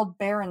it's spelled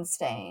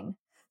Berenstain.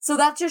 So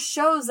that just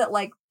shows that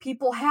like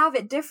people have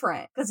it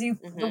different because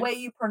the way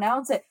you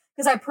pronounce it.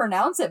 Because I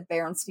pronounce it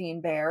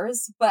Berenstein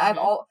Bears, but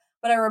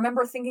I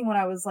remember thinking when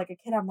I was like a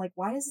kid, I'm like,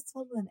 why is it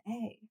spelled with an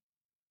A?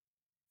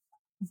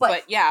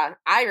 But yeah,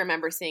 I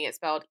remember seeing it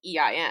spelled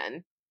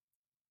EIN.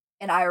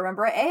 And I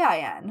remember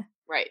AIN.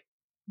 Right.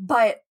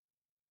 But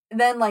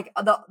then like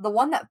the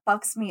one that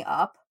fucks me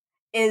up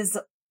is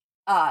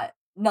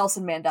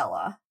Nelson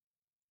Mandela.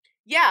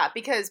 Yeah,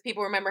 because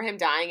people remember him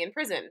dying in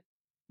prison.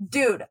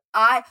 Dude,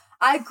 I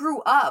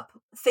grew up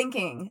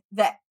thinking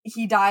that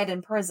he died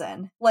in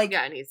prison. Like,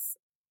 yeah,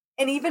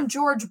 and even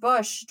George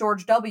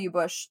W.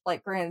 Bush,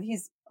 like, granted,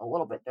 he's a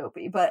little bit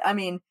dopey, but I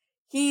mean,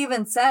 he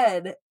even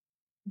said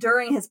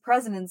during his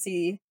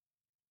presidency,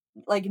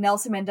 like,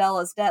 Nelson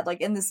Mandela's dead.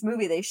 Like, in this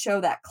movie, they show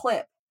that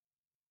clip.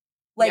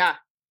 Like, yeah.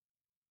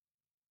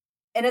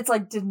 And it's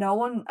like, did no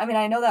one, I mean,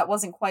 I know that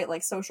wasn't quite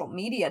like social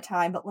media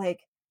time, but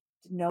like,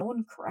 did no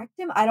one correct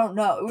him? I don't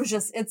know. It was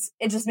just,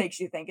 it just makes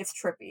you think. It's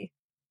trippy.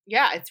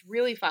 Yeah, it's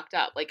really fucked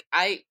up. Like,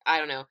 I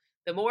don't know.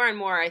 the more and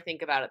more I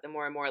think about it, the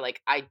more and more,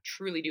 like, I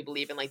truly do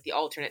believe in, like, the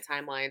alternate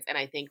timelines, and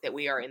I think that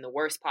we are in the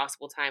worst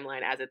possible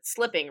timeline as it's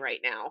slipping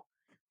right now.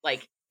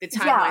 Like, the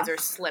timelines are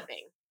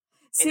slipping,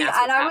 and See, that's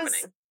and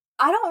what's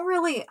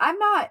happening. I'm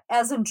not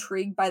as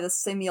intrigued by the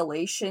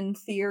simulation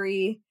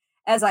theory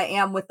as I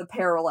am with the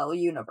parallel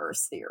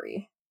universe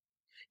theory.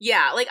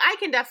 Yeah, like, I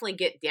can definitely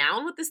get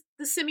down with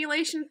the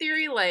simulation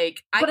theory,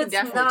 like, I can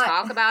definitely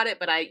talk about it,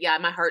 but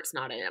my heart's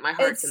not in it. My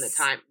heart's in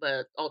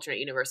the alternate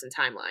universe and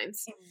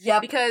timelines.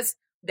 Yep. Because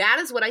that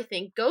is what I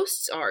think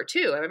ghosts are,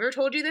 too. Have I ever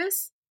told you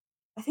this?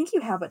 I think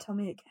you have, but tell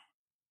me again.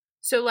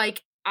 So,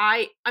 like,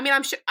 I mean,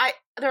 I'm sure,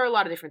 there are a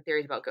lot of different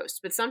theories about ghosts,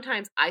 but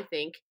sometimes I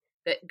think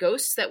that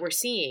ghosts that we're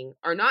seeing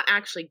are not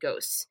actually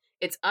ghosts.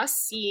 It's us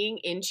seeing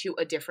into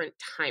a different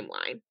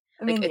timeline.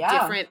 I mean,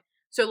 different,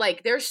 so,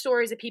 like, there's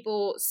stories of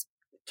people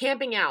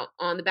camping out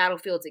on the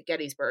battlefields at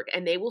Gettysburg,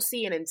 and they will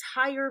see an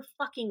entire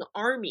fucking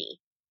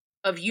army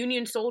of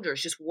Union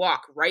soldiers just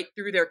walk right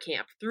through their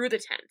camp, through the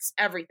tents,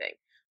 everything.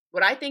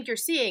 What I think you're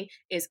seeing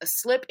is a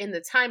slip in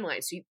the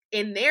timeline. So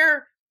in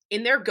their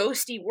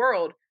ghosty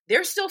world,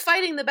 they're still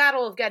fighting the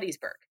Battle of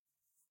Gettysburg.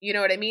 You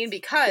know what I mean?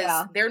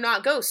 Because they're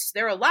not ghosts.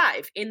 They're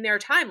alive in their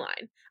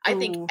timeline. I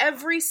think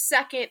every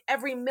second,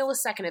 every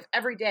millisecond of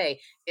every day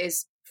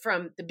is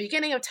from the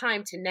beginning of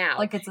time to now.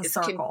 Like it's a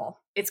circle.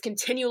 It's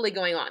continually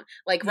going on.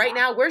 Like right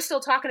now, we're still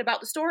talking about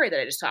the story that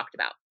I just talked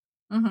about.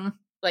 Mm-hmm.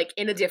 Like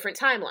in a different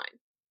timeline.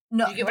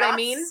 No, do you get what I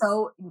mean?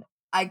 So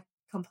I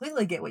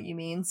completely get what you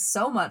mean.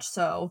 So much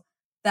so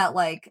that,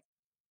 like,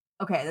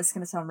 okay, this is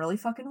going to sound really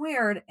fucking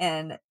weird,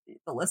 and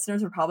the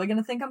listeners are probably going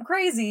to think I'm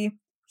crazy.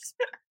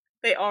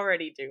 They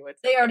already do.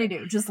 They already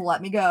do. Just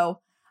let me go.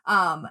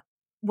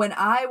 When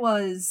I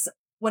was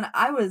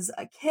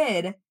a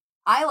kid,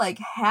 I, like,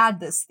 had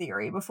this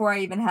theory before I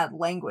even had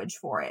language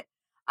for it.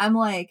 I'm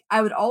like,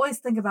 I would always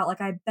think about, like,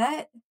 I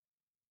bet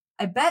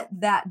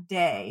that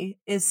day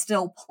is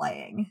still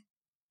playing.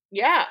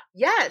 Yeah.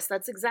 Yes,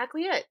 that's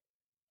exactly it.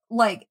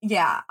 Like,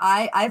 yeah,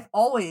 I've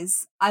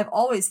always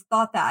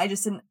thought that. I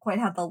just didn't quite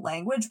have the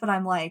language, but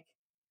I'm like,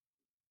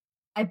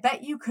 I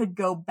bet you could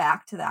go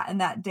back to that and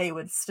that day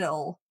would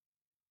still,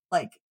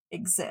 like,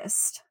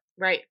 exist.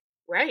 Right.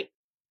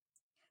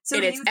 So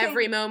and it's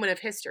every moment of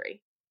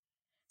history.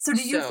 So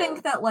do you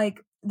think that,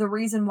 like, the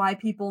reason why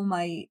people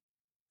might,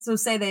 so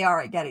say they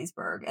are at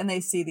Gettysburg and they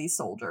see these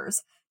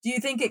soldiers, do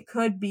you think it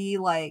could be,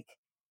 like,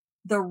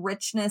 the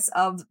richness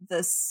of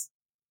this,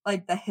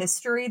 like, the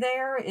history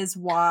there is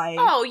why?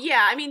 Oh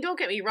yeah, I mean, don't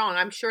get me wrong.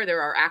 I'm sure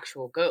there are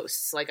actual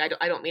ghosts. Like, I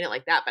don't mean it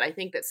like that, but I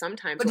think that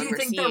sometimes but when we're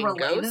seeing ghosts, do you think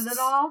they're related at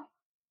all?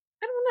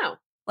 I don't know.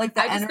 Like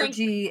the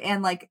energy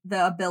and, like,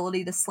 the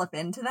ability to slip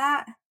into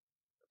that?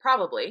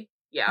 Probably.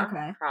 Yeah.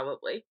 Okay.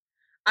 Probably.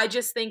 I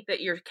just think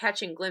that you're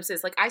catching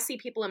glimpses. Like, I see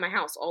people in my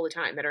house all the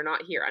time that are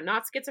not here. I'm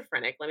not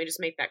schizophrenic. Let me just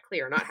make that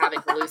clear. I'm not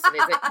having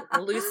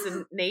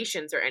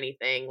hallucinations or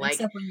anything. Like,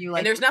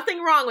 and there's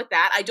nothing wrong with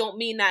that. I don't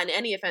mean that in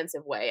any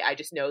offensive way. I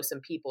just know some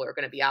people are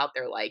going to be out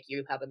there like,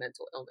 you have a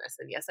mental illness.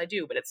 And yes, I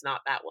do, but it's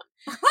not that one.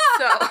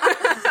 So,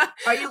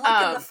 are you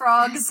licking the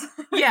frogs?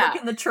 Yeah.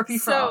 Licking the trippy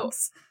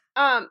frogs.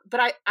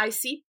 But I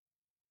see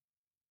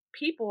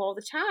people all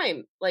the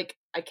time. Like,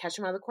 I catch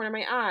them out of the corner of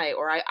my eye,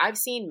 or I've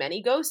seen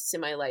many ghosts in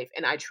my life,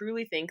 and I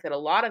truly think that a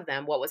lot of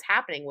them, what was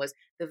happening was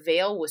the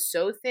veil was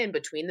so thin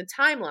between the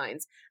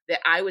timelines that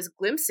I was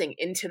glimpsing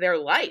into their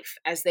life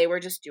as they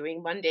were just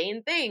doing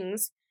mundane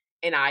things,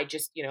 and I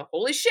just,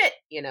 holy shit,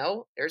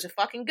 there's a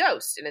fucking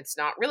ghost, and it's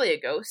not really a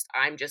ghost.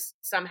 I'm just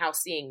somehow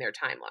seeing their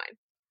timeline.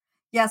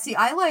 Yeah, see,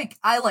 I like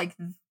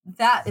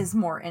that is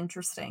more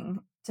interesting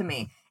to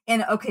me.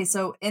 And okay,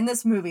 so in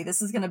this movie,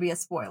 this is going to be a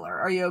spoiler.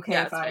 Are you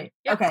okay if I?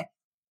 Yeah. Okay.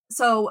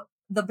 So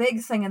the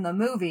big thing in the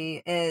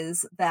movie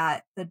is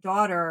that the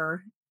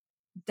daughter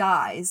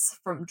dies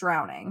from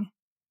drowning.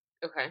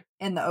 Okay.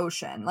 In the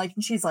ocean. Like,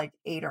 she's like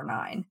 8 or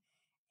 9.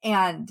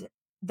 And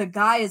the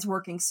guy is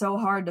working so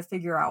hard to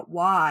figure out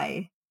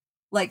why.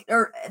 Like,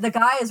 or the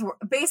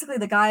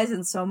guy is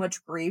in so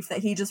much grief that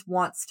he just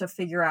wants to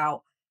figure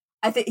out.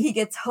 I think he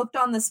gets hooked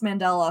on this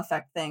Mandela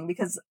effect thing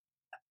because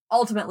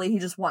ultimately he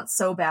just wants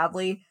so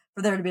badly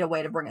for there to be a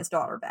way to bring his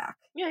daughter back.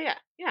 Yeah.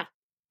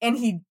 And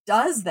he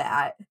does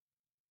that,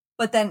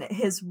 but then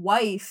his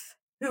wife,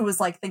 who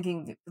was, like,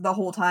 thinking the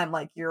whole time,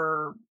 like,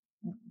 you're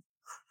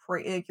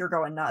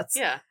going nuts.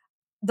 Yeah.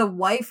 The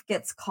wife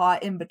gets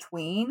caught in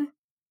between.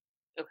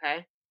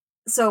 Okay.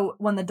 So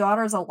when the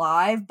daughter's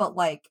alive, but,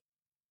 like,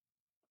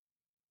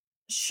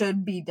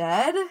 should be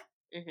dead,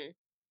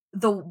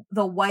 the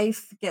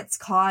wife gets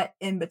caught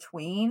in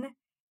between,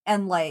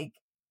 and, like,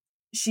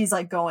 she's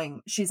like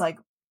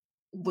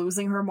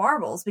losing her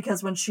marbles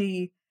because when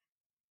she'll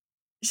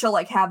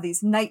like have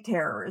these night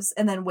terrors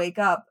and then wake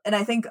up, and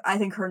I think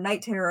her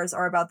night terrors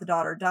are about the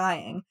daughter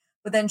dying,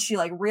 but then she,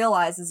 like,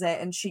 realizes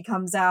it and she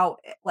comes out,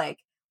 like,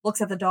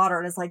 looks at the daughter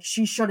and is like,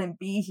 she shouldn't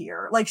be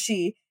here. Like,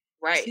 she's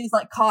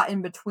like caught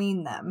in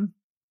between them.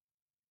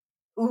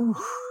 Ooh.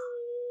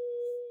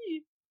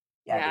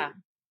 Yeah.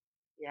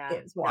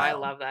 It was wild. I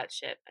love that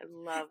shit.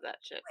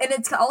 And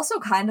it's also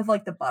kind of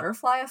like the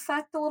butterfly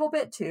effect a little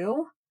bit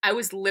too. I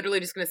was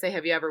literally just going to say,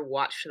 have you ever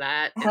watched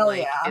that? And, Hell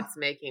yeah. It's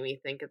making me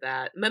think of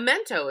that.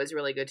 Memento is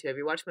really good, too. Have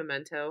you watched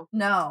Memento?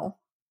 No.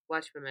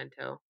 Watch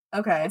Memento.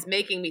 Okay. It's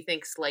making me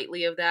think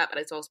slightly of that, but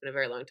it's also been a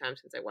very long time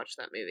since I watched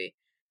that movie.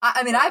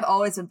 I mean, I've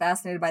always been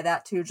fascinated by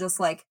that, too. Just,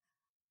 like,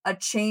 a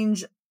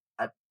change,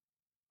 a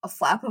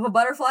flap of a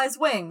butterfly's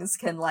wings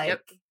can,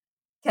 like,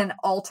 can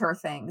alter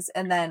things.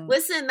 And then...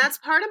 Listen, that's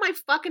part of my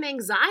fucking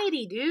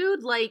anxiety,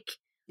 dude. Like...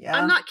 Yeah.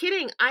 I'm not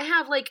kidding. I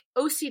have, like,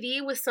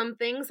 OCD with some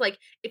things. Like,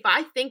 if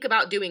I think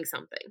about doing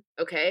something,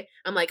 okay,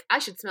 I'm like, I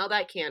should smell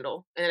that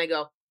candle. And then I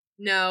go,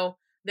 no.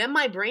 Then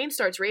my brain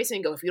starts racing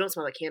and go, if you don't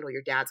smell that candle,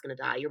 your dad's going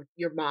to die.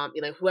 Your mom,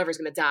 you know, whoever's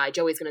going to die,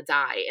 Joey's going to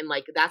die. And,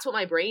 like, that's what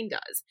my brain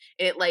does.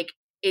 And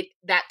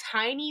that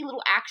tiny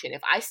little action,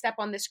 if I step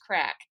on this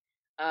crack,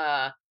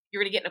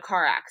 you're going to get in a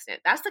car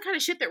accident. That's the kind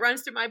of shit that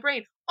runs through my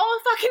brain all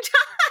the fucking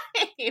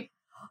time.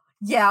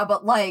 Yeah,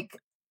 but, like,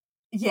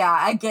 yeah,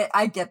 I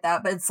get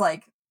that. But it's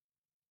like,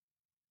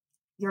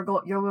 you're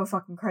go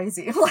fucking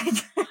crazy. Like,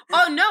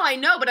 oh no, I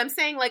know, but I'm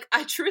saying, like,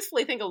 I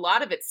truthfully think a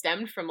lot of it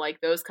stemmed from, like,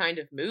 those kind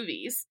of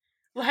movies.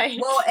 Like,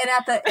 well,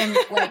 and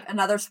like,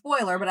 another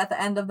spoiler, but at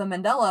the end of the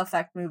Mandela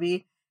Effect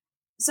movie,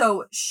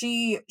 so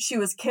she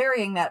was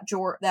carrying that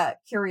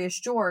Curious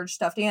George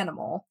stuffed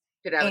animal.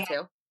 Did it have a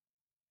tail?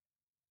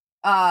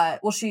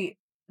 Well,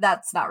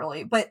 that's not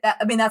really, but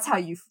I mean, that's how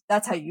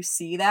you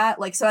see that.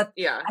 Like, so at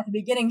the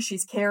beginning,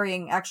 she's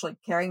carrying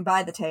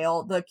by the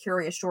tail the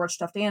Curious George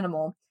stuffed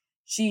animal.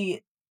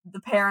 The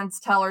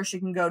parents tell her she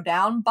can go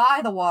down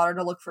by the water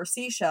to look for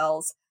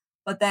seashells,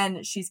 but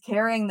then she's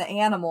carrying the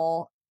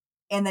animal,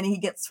 and then he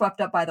gets swept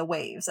up by the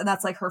waves, and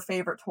that's, like, her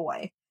favorite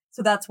toy.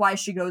 So that's why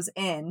she goes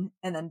in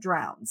and then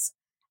drowns.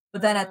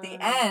 But then at the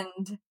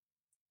end,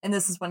 and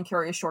this is when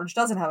Curious George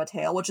doesn't have a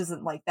tail, which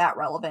isn't, like, that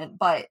relevant,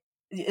 but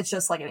it's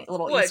just like a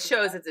little. Well, it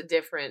shows it's a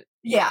different.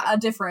 A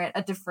different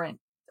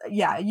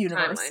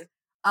universe.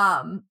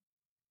 Timeline.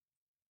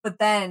 But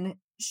then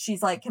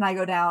she's like, can I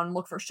go down and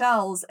look for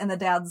shells? And the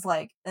dad's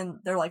like, and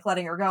they're like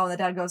letting her go. And the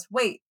dad goes,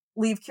 wait,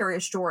 leave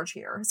Curious George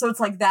here. So it's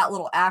like that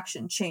little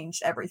action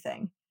changed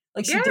everything.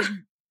 Like,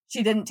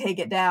 she didn't take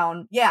it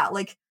down. Yeah.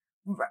 Like,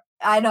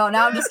 I know.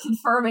 Now I'm just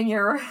confirming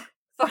your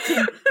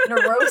fucking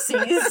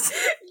neuroses.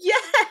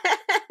 Yes.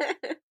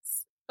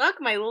 Fuck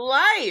my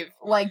life.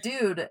 Like,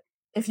 dude,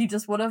 if you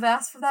just would have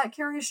asked for that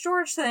Curious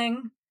George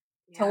thing,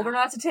 told her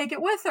not to take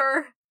it with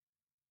her.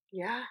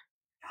 Yeah.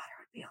 Daughter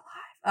would be alive.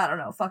 I don't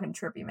know, fucking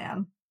trippy,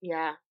 man.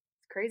 Yeah,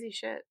 crazy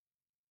shit.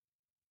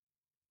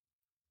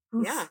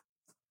 Oof. Yeah.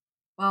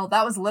 Well,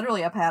 that was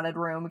literally a padded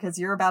room because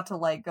you're about to,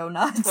 like, go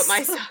nuts. Put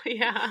myself,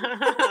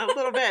 a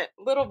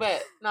little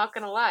bit. Not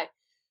gonna lie.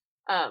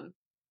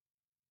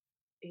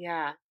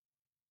 Yeah.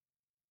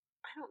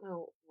 I don't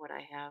know what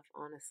I have,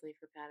 honestly,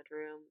 for padded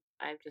room.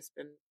 I've just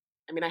been.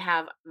 I mean, I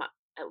have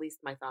at least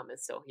my thumb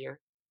is still here.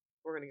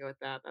 We're gonna go with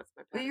that. That's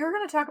my. But you're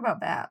gonna talk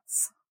about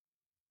bats.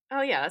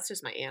 Oh yeah, that's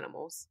just my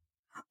animals.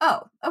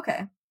 Oh,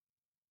 okay.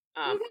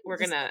 We're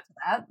gonna.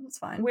 That's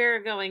fine.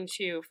 We're going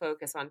to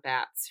focus on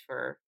bats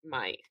for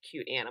my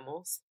cute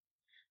animals.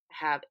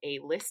 I have a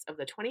list of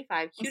the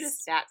 25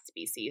 cutest bat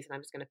species, and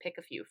I'm just gonna pick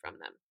a few from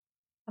them.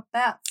 A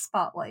bat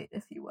spotlight,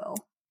 if you will.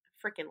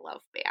 I freaking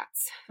love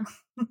bats.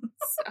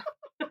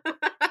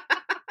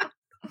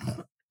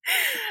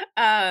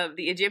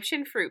 The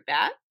Egyptian fruit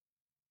bat.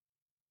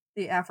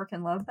 The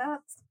African love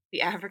bats.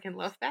 The African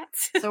love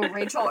bats. So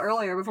Rachel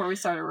earlier, before we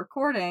started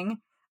recording,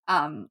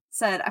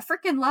 said, I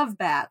freaking love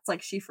bats.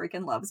 Like, she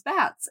freaking loves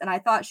bats. And I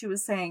thought she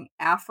was saying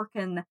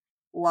African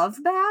love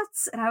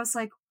bats. And I was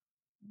like,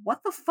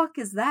 what the fuck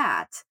is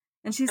that?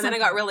 And she's then I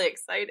got really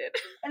excited.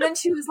 And then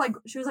she was like,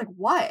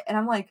 what? And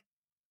I'm like,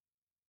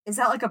 is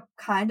that like a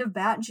kind of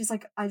bat? And she's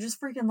like, I just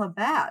freaking love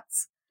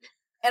bats.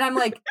 And I'm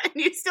like, and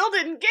you still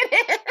didn't get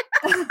it.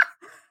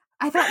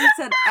 I thought you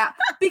said,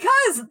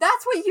 because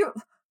that's what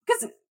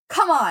because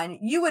come on,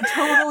 you would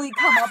totally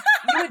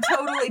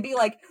be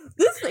like,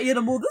 this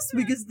animal this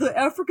week is the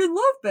African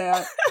love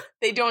bat.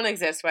 They don't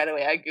exist, by the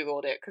way. I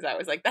Googled it because I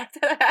was like, that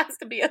has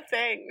to be a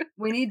thing.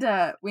 We need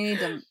to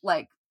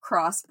like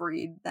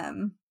crossbreed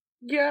them.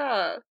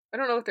 Yeah. I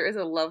don't know if there is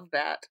a love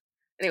bat.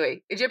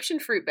 Anyway, Egyptian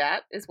fruit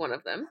bat is one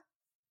of them.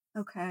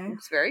 Okay.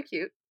 It's very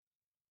cute.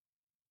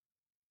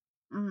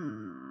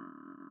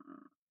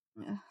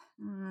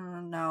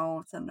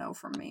 No, it's a no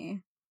from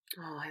me.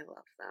 Oh, I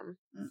love them.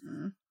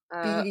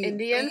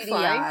 Indian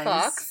flying eyes.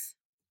 fox.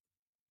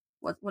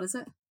 What is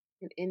it?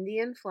 An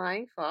Indian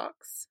flying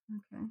fox.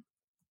 Okay.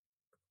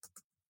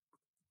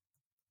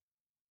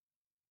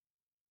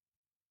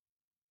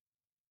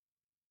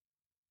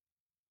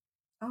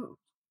 Oh,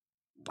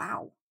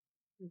 wow.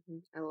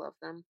 I love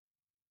them.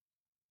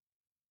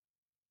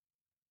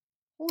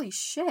 Holy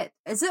shit.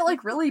 Is it,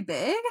 like, really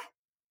big?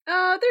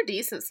 They're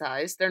decent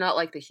sized. They're not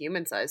like the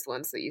human-sized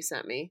ones that you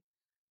sent me.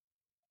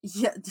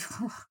 Yeah.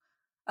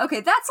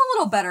 Okay, that's a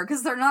little better,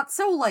 because they're not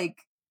so,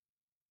 like...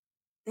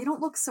 They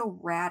don't look so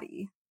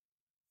ratty.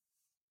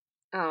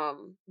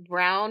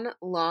 Brown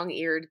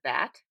long-eared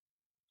bat.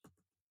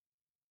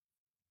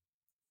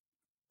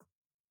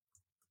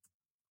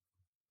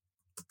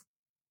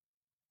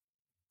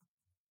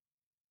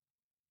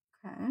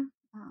 Okay.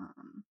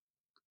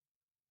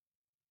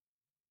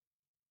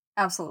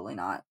 Absolutely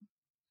not.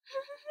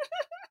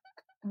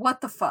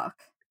 What the fuck?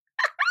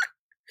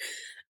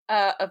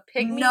 A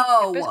pygmy.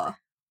 No.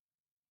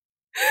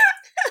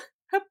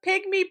 A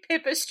pygmy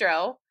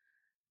pipistrelle.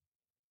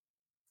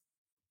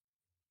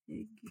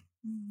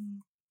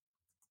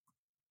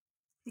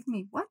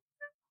 Pygmy what?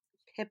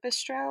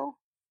 Pipistrelle.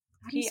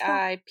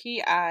 Pipistrelle.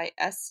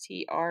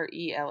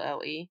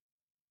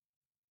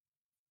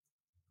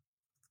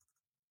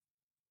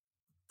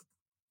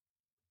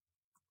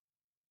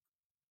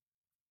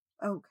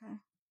 Okay.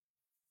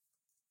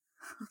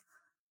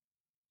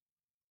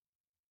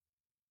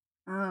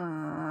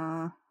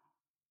 No,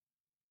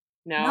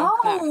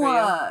 not for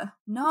you.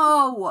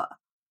 No.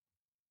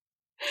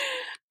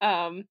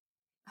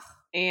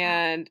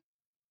 And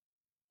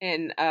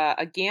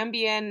a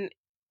Gambian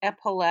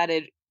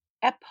epauletted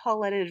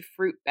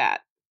fruit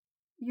bat.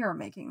 You're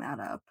making that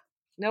up.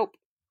 Nope.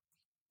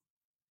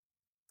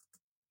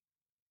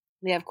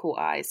 They have cool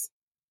eyes.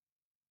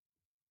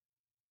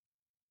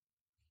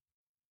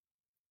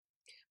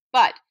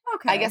 But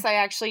okay. I guess I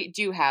actually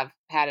do have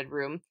padded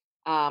room.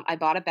 I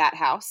bought a bat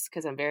house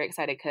because I'm very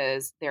excited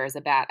because there is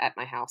a bat at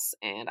my house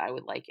and I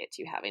would like it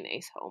to have a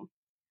nice home.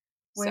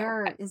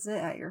 Where is it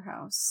at your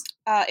house?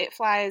 It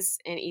flies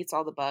and eats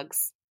all the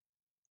bugs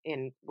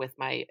in with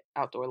my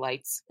outdoor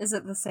lights. Is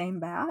it the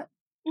same bat?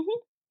 Mm-hmm.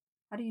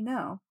 How do you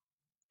know?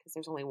 Because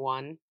there's only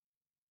one.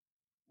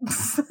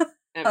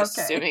 I'm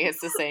assuming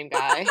it's the same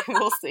guy.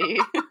 We'll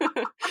see.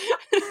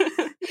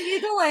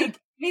 You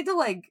need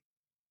to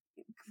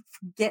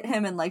get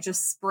him and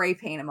just spray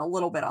paint him a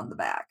little bit on the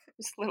back.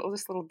 Just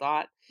little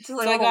dot. So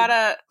I got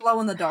a glow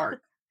in the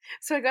dark.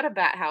 So I got a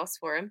bat house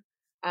for him.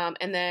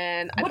 And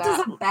then what does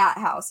a bat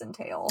house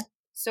entail?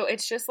 So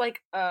it's just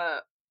like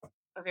a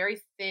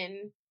very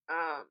thin,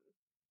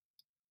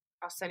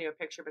 I'll send you a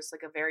picture, but it's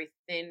like a very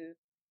thin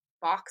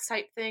box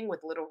type thing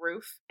with a little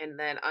roof, and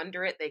then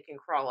under it they can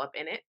crawl up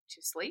in it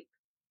to sleep.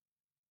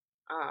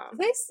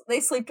 They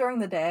sleep during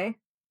the day?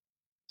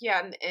 Yeah,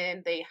 and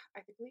I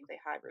believe they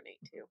hibernate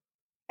too.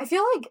 I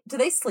feel like, do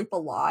they sleep a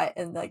lot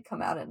and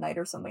come out at night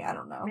or something? I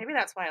don't know. Maybe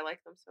that's why I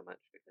like them so much,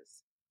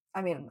 because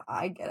I mean,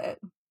 I get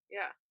it.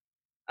 Yeah.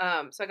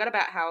 So I got a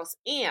bat house,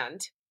 and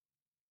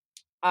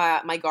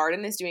my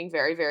garden is doing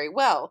very, very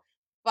well,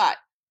 but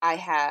I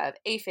have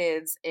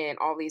aphids and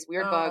all these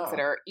weird bugs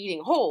that are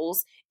eating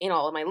holes in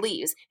all of my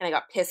leaves, and I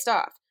got pissed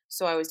off.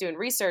 So I was doing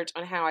research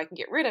on how I can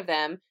get rid of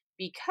them,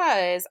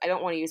 because I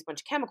don't want to use a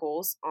bunch of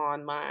chemicals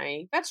on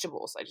my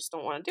vegetables. I just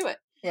don't want to do it.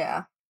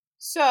 Yeah.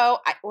 So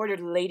I ordered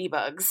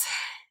ladybugs,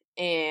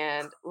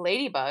 and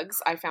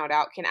ladybugs, I found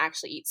out, can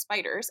actually eat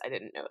spiders. I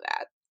didn't know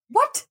that.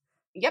 What?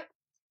 Yep.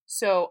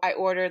 So I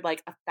ordered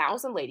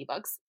 1,000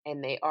 ladybugs,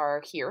 and they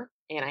are here,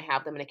 and I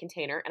have them in a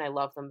container, and I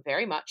love them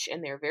very much,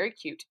 and they're very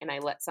cute, and I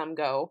let some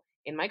go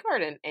in my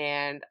garden,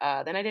 and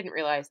then I didn't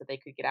realize that they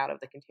could get out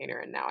of the container,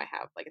 and now I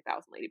have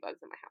 1,000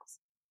 ladybugs in my house.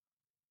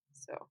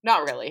 So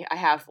not really. I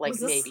have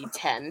maybe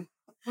 10.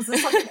 Was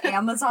this an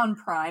Amazon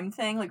Prime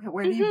thing?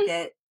 Where do you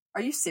get?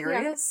 Are you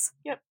serious?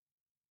 Yeah. Yep.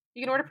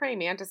 You can order praying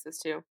mantises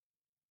too.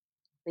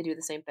 They do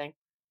the same thing.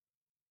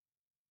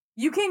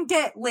 You can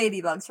get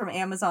ladybugs from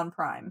Amazon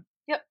Prime.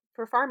 Yep,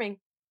 for farming.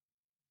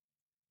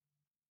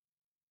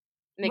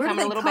 And they Where come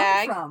do in a little come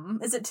bag. From?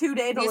 Is it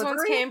 2-day delivery? These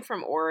ones came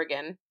from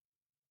Oregon.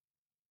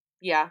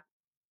 Yeah,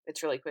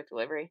 it's really quick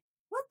delivery.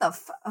 What the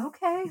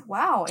okay,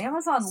 wow.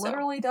 Amazon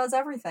literally does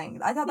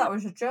everything. I thought that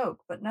was a joke,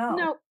 but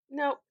no.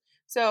 Nope.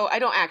 So I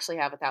don't actually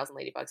have 1,000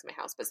 ladybugs in my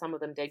house, but some of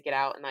them did get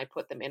out, and I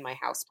put them in my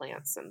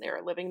houseplants, and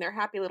they're living their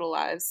happy little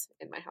lives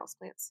in my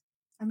houseplants.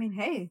 I mean,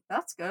 hey,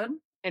 that's good.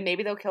 And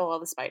maybe they'll kill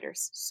all the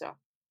spiders, so.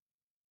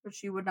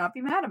 Which you would not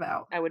be mad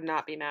about. I would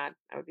not be mad.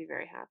 I would be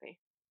very happy.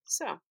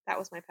 So, that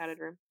was my padded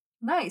room.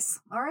 Nice.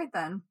 All right,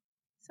 then.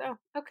 So,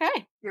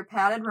 okay. Your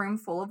padded room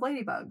full of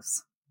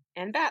ladybugs.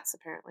 And bats,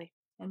 apparently.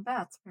 Do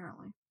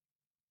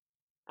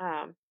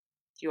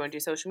you want to do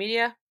social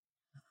media?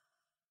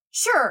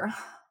 Sure.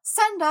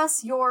 Send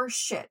us your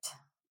shit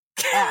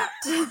at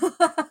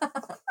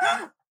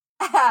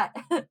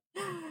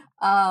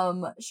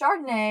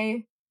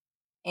Chardonnay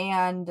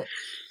and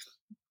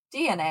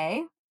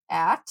DNA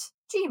at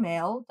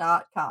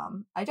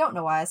gmail.com. I don't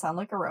know why I sound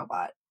like a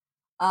robot.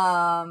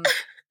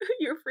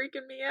 You're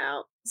freaking me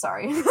out.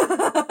 Sorry.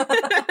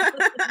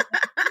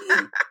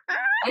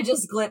 I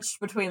just glitched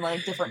between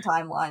different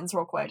timelines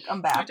real quick.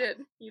 I'm back. You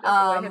did.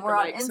 We're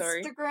on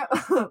Instagram.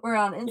 We're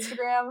on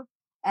Instagram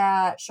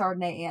at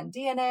Chardonnay and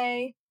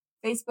DNA.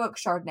 Facebook,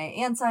 Chardonnay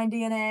and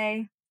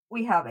DNA.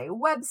 We have a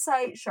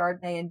website,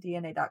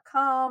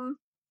 chardonnayanddna.com.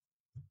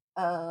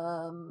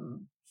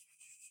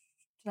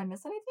 Did I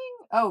miss anything?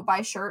 Oh,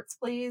 buy shirts,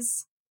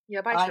 please.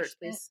 Yeah, buy shirts,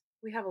 please.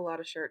 We have a lot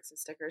of shirts and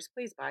stickers.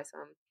 Please buy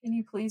some. Can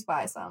you please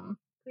buy some?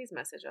 Please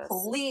message us.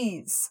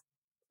 Please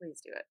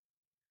do it.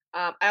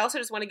 I also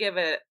just want to give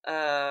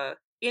a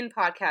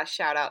in-podcast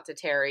shout-out to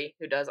Terry,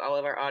 who does all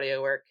of our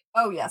audio work.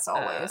 Oh, yes,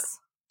 always.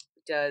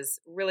 Does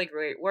really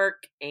great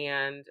work,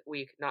 and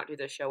we could not do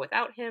the show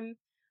without him.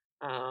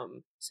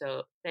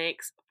 So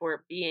thanks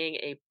for being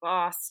a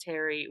boss,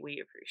 Terry.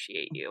 We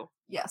appreciate you.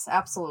 Yes,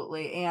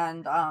 absolutely.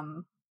 And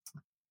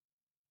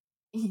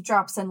he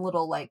drops in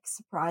little like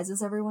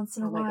surprises every once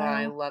in a while. Oh my god,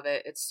 I love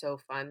it. It's so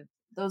fun.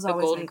 Those the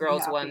always Golden make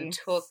Girls me one happy.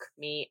 took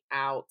me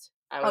out.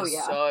 I was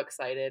so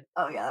excited.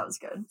 Oh yeah, that was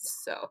good.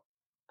 So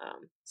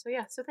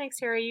so thanks,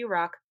 Terry. You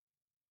rock.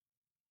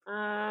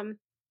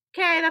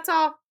 Okay, that's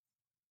all.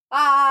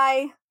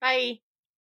 Bye. Bye.